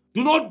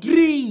 Do not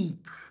drink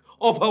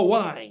of her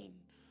wine.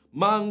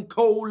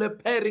 Mancole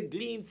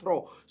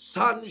pereglintro,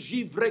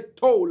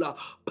 sangivrectola,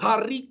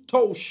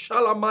 parito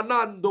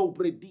shalamanando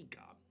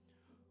predica.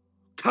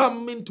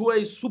 Come into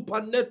a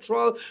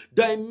supernatural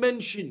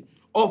dimension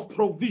of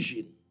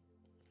provision.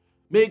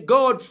 May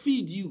God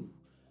feed you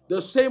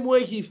the same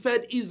way He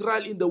fed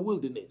Israel in the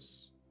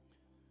wilderness.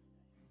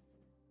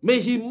 May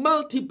He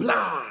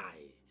multiply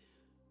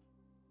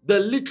the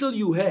little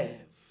you have.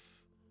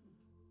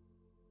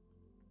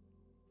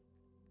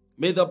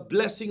 May the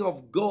blessing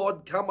of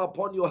God come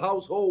upon your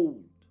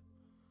household.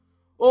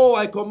 Oh,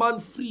 I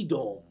command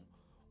freedom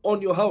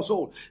on your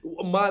household.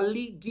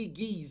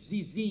 Maligigi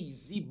zizi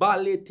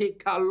zibalete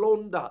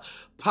kalonda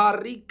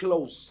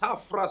pariklo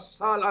safra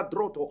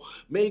saladroto.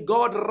 May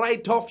God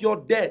write off your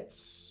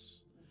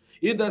debts.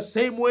 In the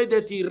same way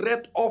that He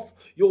wrote off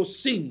your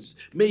sins,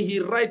 may He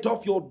write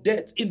off your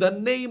debts in the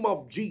name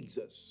of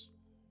Jesus.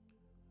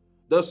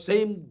 The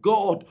same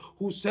God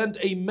who sent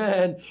a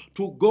man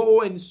to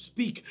go and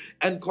speak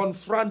and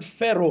confront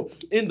Pharaoh,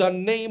 in the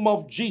name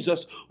of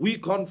Jesus, we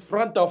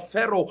confront the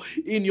Pharaoh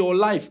in your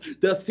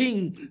life, the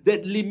thing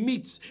that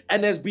limits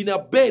and has been a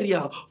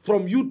barrier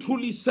from you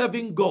truly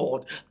serving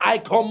God. I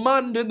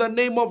command in the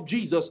name of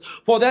Jesus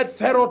for that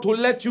Pharaoh to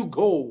let you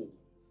go.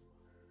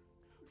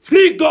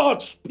 Free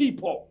God's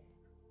people.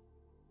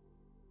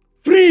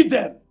 Free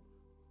them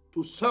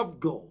to serve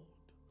God.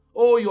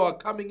 Oh, you are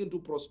coming into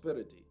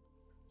prosperity.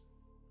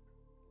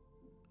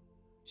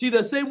 See,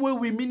 the same way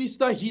we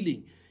minister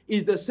healing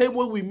is the same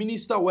way we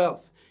minister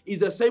wealth,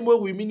 is the same way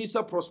we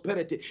minister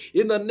prosperity.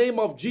 In the name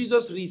of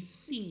Jesus,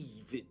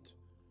 receive it.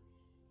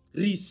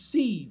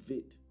 Receive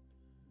it.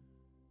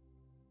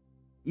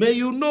 May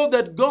you know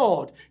that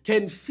God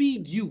can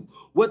feed you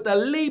with the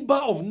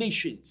labor of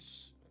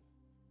nations.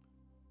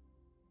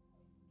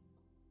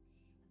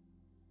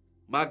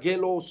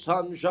 Magelo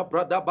Sanja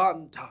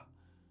Bradabanta.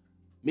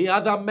 May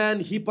other men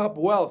heap up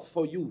wealth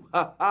for you.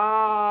 Ha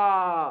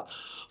ha!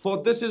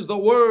 For this is the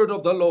word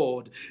of the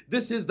Lord.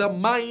 This is the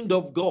mind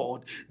of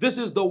God. This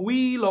is the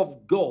will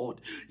of God.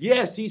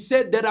 Yes, He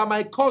said that I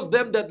might cause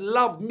them that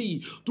love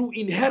me to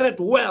inherit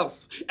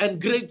wealth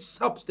and great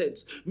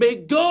substance. May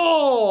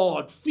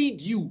God feed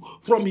you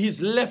from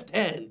His left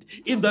hand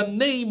in the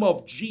name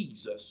of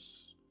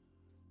Jesus.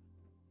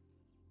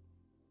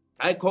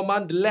 I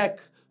command lack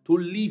to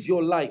leave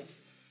your life.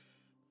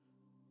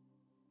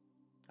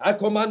 I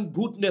command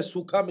goodness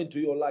to come into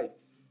your life.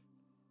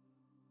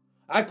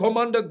 I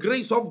command the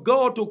grace of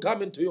God to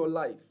come into your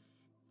life.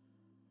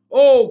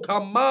 Oh,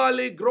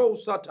 Kamale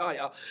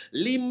Grosataya,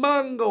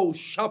 Limango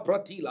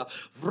Shapratila,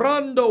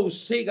 Vrando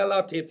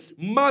Segalate,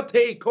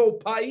 Mate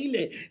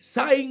Kopaile,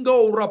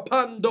 Saingo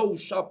Rapando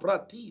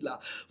Shapratila,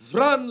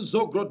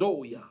 Vranzo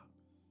Grodoya.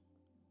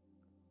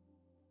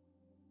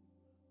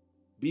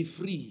 Be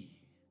free.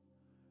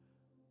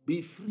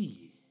 Be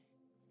free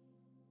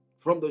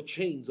from the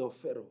chains of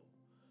Pharaoh,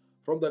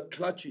 from the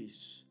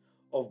clutches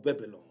of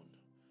Babylon.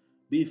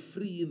 Be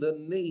free in the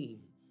name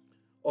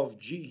of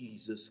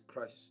Jesus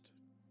Christ.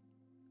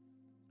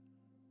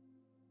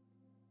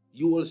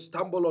 You will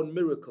stumble on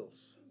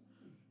miracles.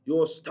 You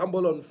will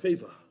stumble on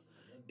favor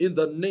in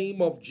the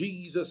name of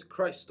Jesus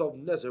Christ of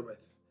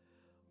Nazareth.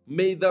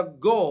 May the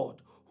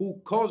God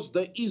who caused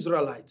the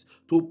Israelites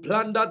to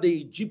plunder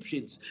the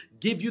Egyptians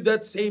give you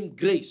that same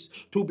grace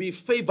to be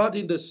favored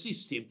in the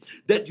system,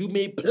 that you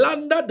may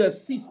plunder the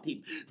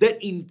system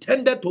that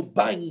intended to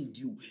bind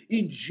you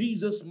in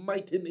Jesus'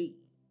 mighty name.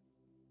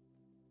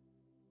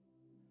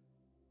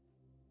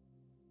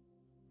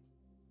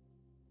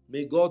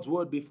 May God's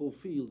word be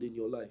fulfilled in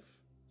your life.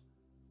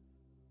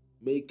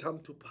 May it come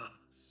to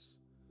pass.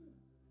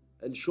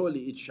 And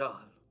surely it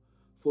shall,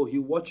 for He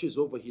watches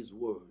over His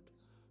word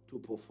to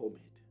perform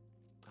it.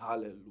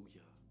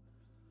 Hallelujah.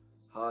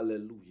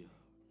 Hallelujah.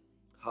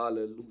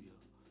 Hallelujah.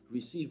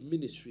 Receive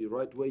ministry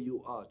right where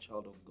you are,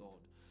 child of God.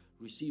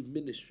 Receive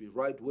ministry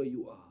right where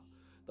you are.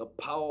 The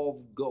power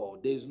of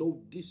God. There is no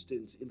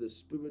distance in the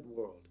spirit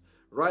world.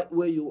 right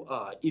where you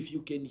are. If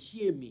you can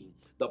hear me,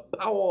 the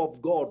power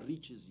of God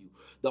reaches you.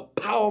 The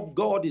power of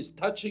God is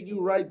touching you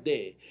right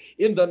there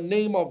in the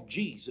name of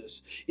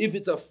Jesus. If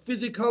it's a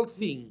physical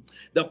thing,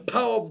 the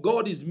power of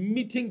God is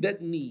meeting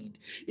that need.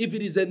 If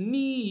it is a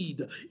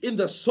need in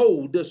the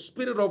soul, the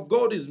Spirit of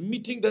God is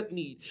meeting that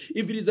need.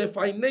 If it is a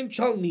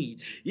financial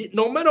need,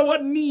 no matter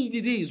what need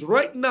it is,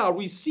 right now,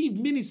 receive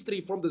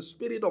ministry from the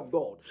Spirit of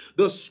God.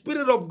 The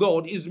Spirit of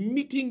God is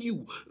meeting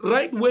you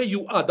right where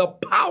you are. The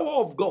power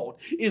of God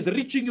is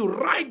reaching you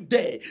right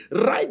there,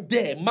 right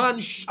there. Man,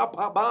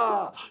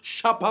 shapaba,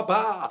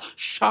 shapaba,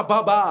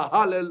 shababa.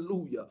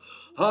 Hallelujah,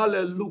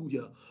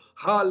 hallelujah,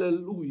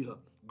 hallelujah.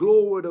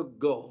 Glory to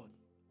God.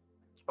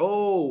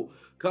 Oh,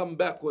 come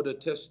back with a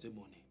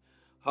testimony.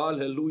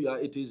 Hallelujah.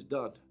 It is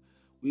done.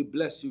 We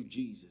bless you,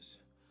 Jesus.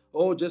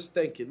 Oh, just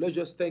thank him. Let's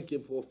just thank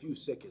him for a few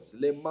seconds.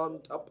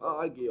 Lemanta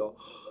pagio.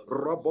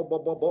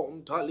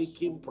 Rabobobobon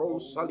talikim pro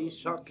sali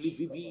shakli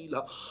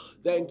vivila.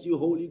 Thank you,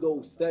 Holy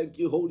Ghost. Thank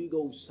you, Holy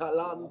Ghost.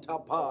 Salanta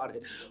pare.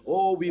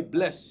 Oh, we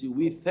bless you.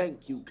 We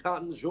thank you.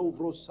 Kanjo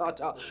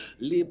vrosata.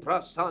 Libra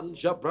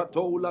sanja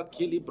bratola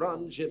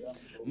kilibranje.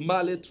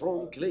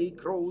 Maletron clay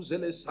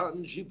crozele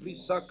sanji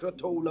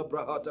vrisacratola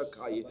brahata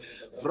kai.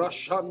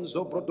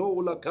 Vrashanzo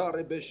brodola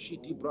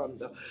carebeshiti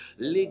branda.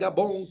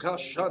 Ligabonka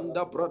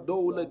shanda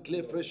bradola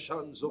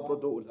clefreshanzo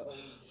brodola.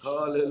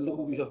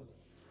 Hallelujah.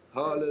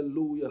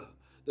 Hallelujah.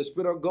 The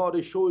Spirit of God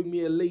is showing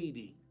me a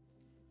lady.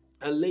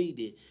 A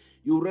lady.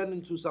 You ran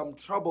into some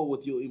trouble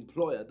with your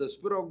employer. The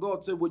Spirit of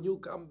God said, when you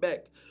come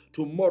back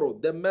tomorrow,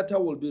 the matter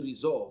will be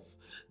resolved.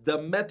 The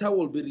matter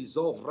will be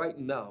resolved right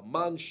now.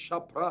 Man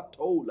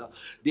shapratola.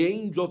 The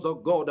angels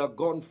of God are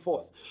gone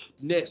forth.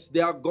 Yes,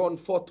 they are gone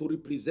forth to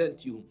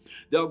represent you.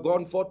 They are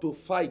gone forth to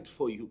fight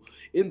for you.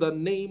 In the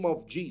name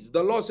of Jesus.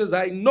 The Lord says,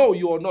 I know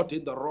you are not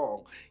in the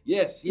wrong.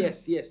 Yes,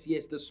 yes, yes,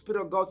 yes. The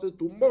Spirit of God says,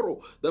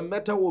 tomorrow the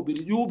matter will be,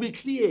 you will be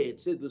cleared,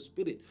 says the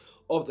Spirit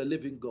of the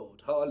living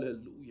God.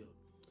 Hallelujah.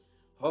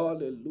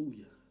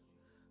 Hallelujah.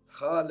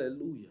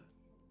 Hallelujah.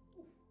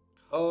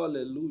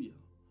 Hallelujah.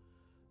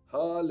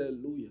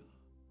 Hallelujah.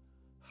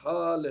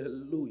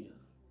 Hallelujah.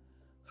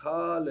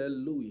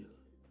 Hallelujah.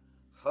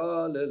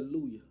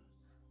 Hallelujah.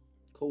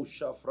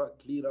 Koshafra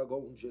klira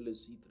gonjele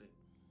sitre.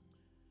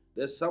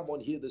 There's someone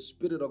here, the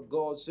Spirit of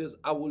God says,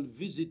 I will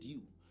visit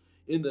you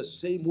in the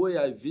same way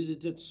I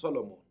visited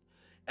Solomon.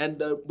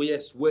 And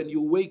yes, when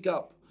you wake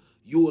up,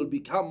 you will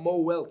become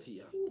more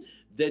wealthier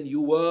than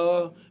you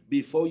were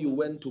before you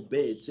went to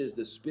bed, says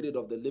the Spirit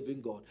of the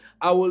living God.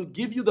 I will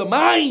give you the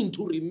mind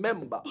to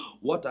remember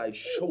what I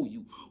show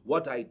you,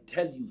 what I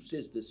tell you,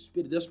 says the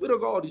Spirit. The Spirit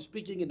of God is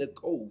speaking in a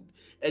code.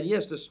 And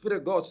yes, the Spirit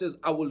of God says,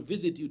 I will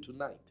visit you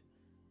tonight.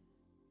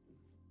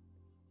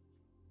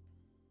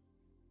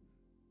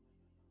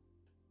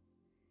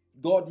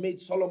 God made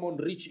Solomon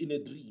rich in a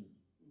dream.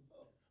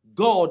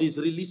 God is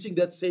releasing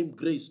that same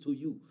grace to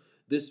you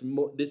this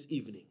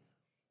evening.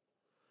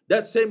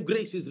 That same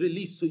grace is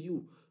released to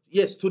you.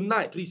 Yes,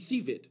 tonight,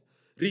 receive it.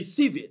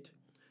 Receive it.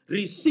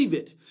 Receive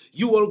it.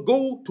 You will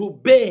go to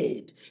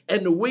bed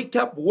and wake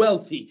up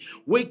wealthy,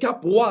 wake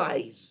up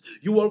wise.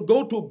 You will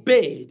go to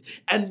bed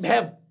and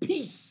have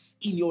peace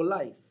in your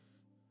life.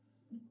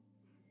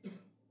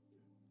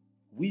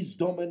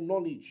 Wisdom and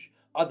knowledge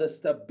are the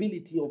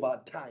stability of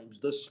our times.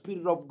 The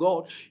Spirit of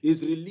God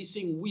is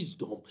releasing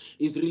wisdom,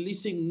 is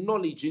releasing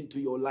knowledge into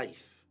your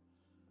life.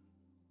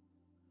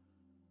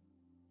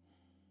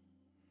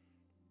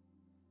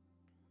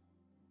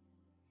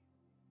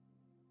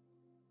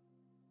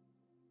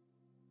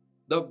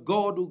 The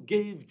God who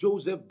gave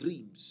Joseph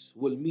dreams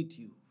will meet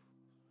you.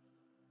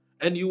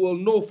 And you will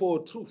know for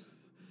a truth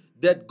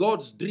that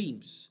God's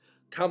dreams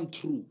come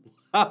true.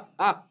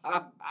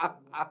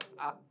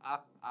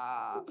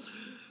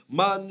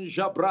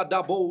 Manja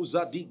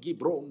bradaboza digi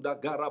bronda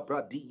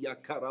garabradia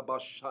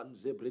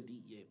karabashanze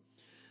brediye.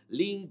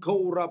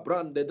 Linkora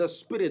brande, the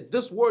Spirit.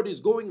 This word is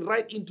going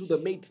right into the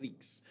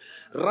matrix.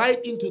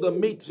 Right into the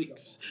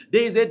matrix.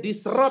 There is a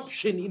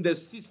disruption in the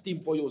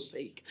system for your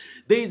sake.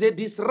 There is a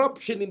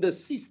disruption in the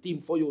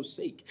system for your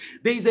sake.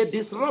 There is a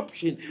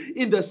disruption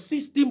in the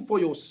system for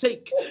your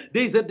sake.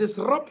 There is a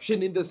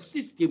disruption in the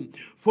system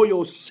for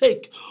your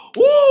sake.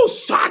 Oh,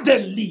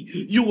 suddenly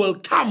you will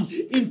come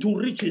into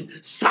riches.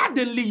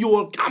 Suddenly you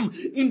will come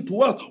into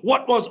wealth.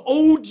 What was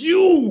owed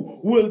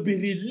you will be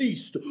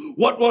released.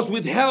 What was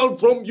withheld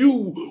from you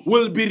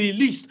will be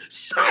released.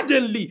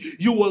 Suddenly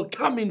you will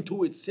come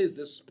into it, says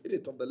the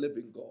Spirit of the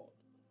living God.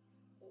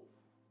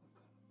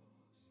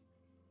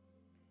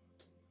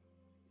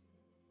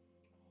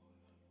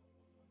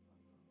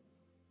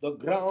 The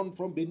ground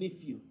from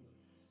beneath you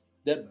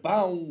that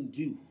bound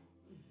you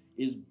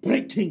is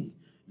breaking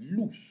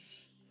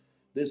loose.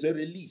 There's a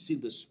release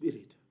in the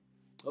Spirit.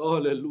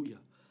 Hallelujah.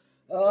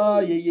 Ah,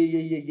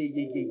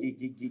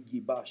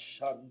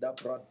 Bashanda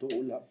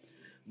bradola.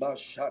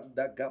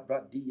 Bashanda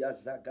gabradia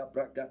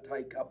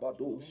zagabragatai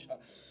kabadosha.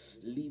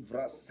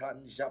 Livra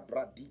sanja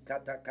bradika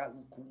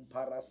takalukum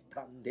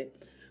parastande.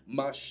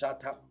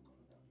 Mashata.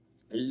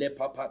 Le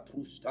papa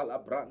trusta la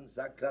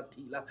branza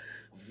gratila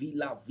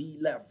vile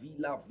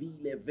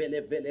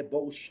vele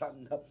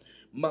boshanda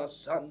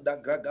masanda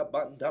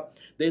gragabanda.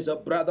 There's a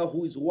brother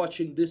who is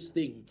watching this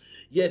thing.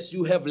 Yes,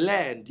 you have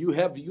land. You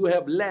have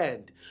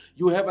land.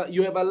 You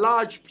have a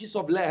large piece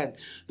of land.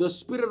 The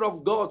Spirit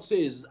of God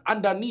says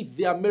underneath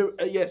there are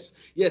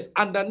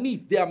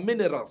underneath there are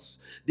minerals.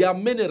 There are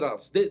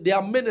minerals. There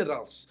are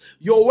minerals.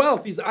 Your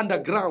wealth is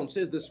underground,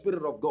 says the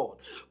Spirit of God.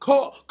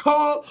 Call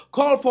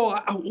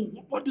for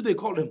what do they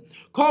call them?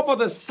 Call for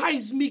the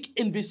seismic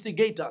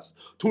investigators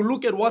to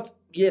look at what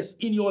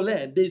in your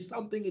land. There's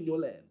something in your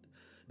land.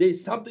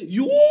 There's something.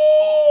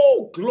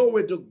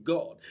 Glory to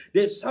God.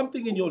 There's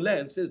something in your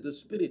land, says the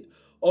Spirit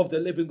of the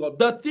living God.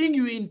 The thing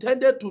you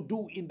intended to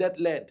do in that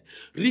land,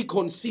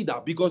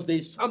 reconsider, because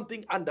there's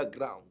something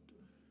underground.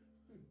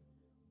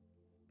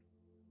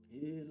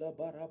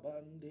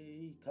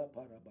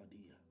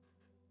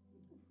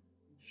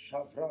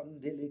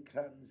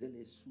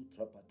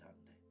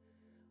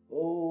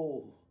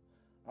 Oh,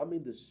 I'm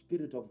in the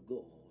Spirit of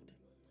God.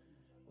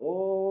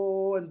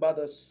 Oh, and by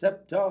the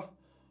scepter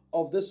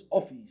of this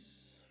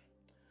office,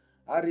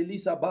 I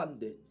release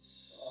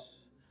abundance.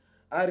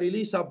 I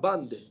release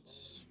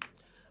abundance.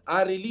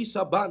 I release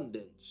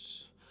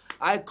abundance.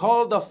 I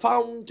call the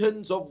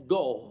fountains of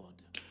God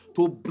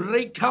to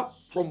break up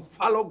from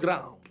fallow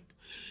ground.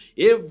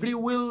 Every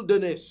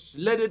wilderness,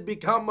 let it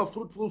become a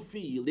fruitful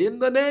field. In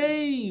the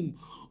name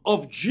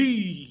of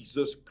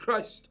Jesus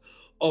Christ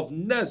of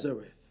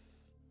Nazareth.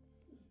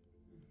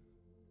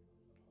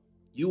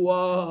 You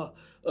are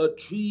a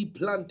tree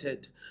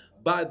planted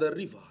by the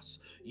rivers.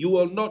 You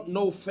will not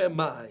know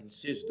famine,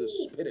 says the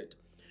Spirit.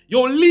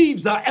 Your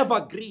leaves are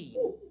evergreen.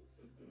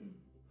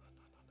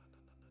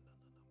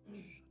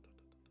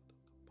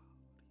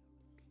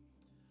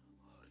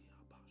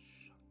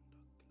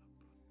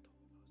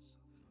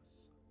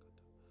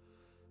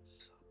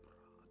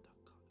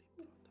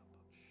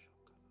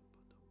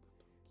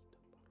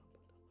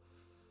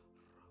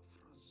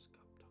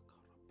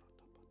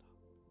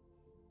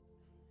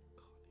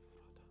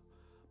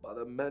 By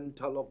the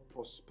mantle of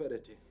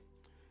prosperity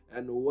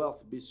and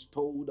wealth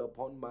bestowed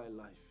upon my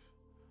life,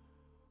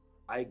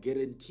 I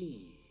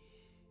guarantee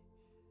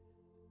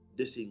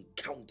this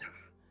encounter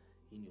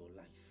in your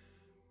life.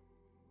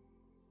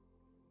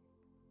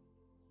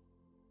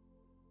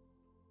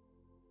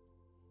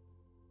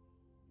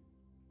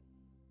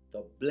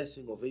 The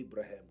blessing of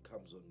Abraham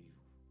comes on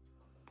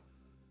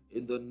you.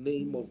 In the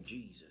name of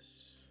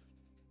Jesus.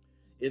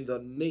 In the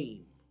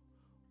name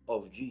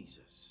of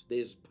Jesus.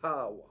 There's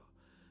power.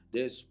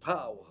 There's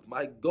power.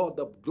 My God,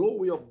 the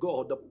glory of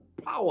God, the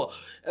power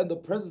and the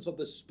presence of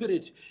the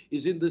Spirit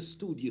is in the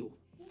studio.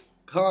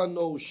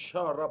 Kano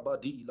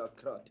Sharabadila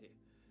Krate.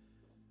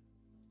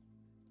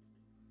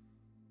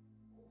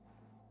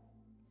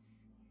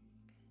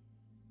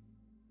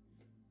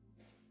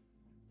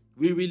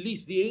 We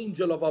release the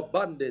angel of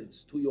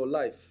abundance to your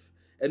life,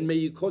 and may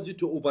he cause you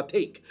to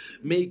overtake.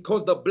 May he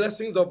cause the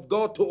blessings of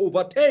God to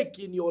overtake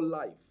in your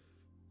life.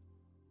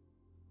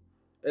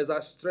 As I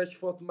stretch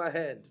forth my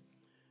hand,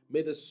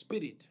 may the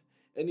Spirit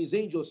and his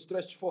angels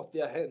stretch forth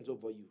their hands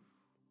over you.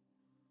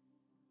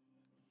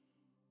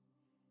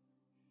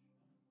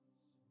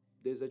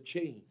 There's a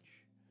change.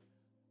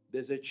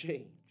 There's a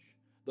change.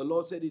 The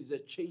Lord said it is a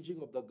changing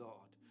of the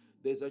guard.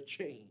 There's a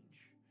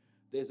change.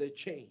 There's a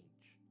change.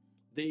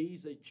 There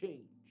is a change.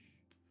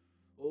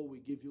 Oh, we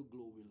give you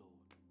glory, Lord.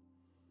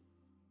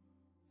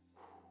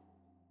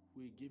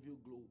 We give you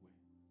glory.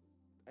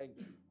 Thank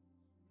you.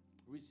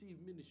 Receive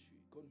ministry.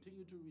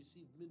 Continue to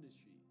receive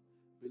ministry,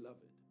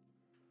 beloved.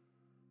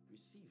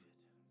 Receive it.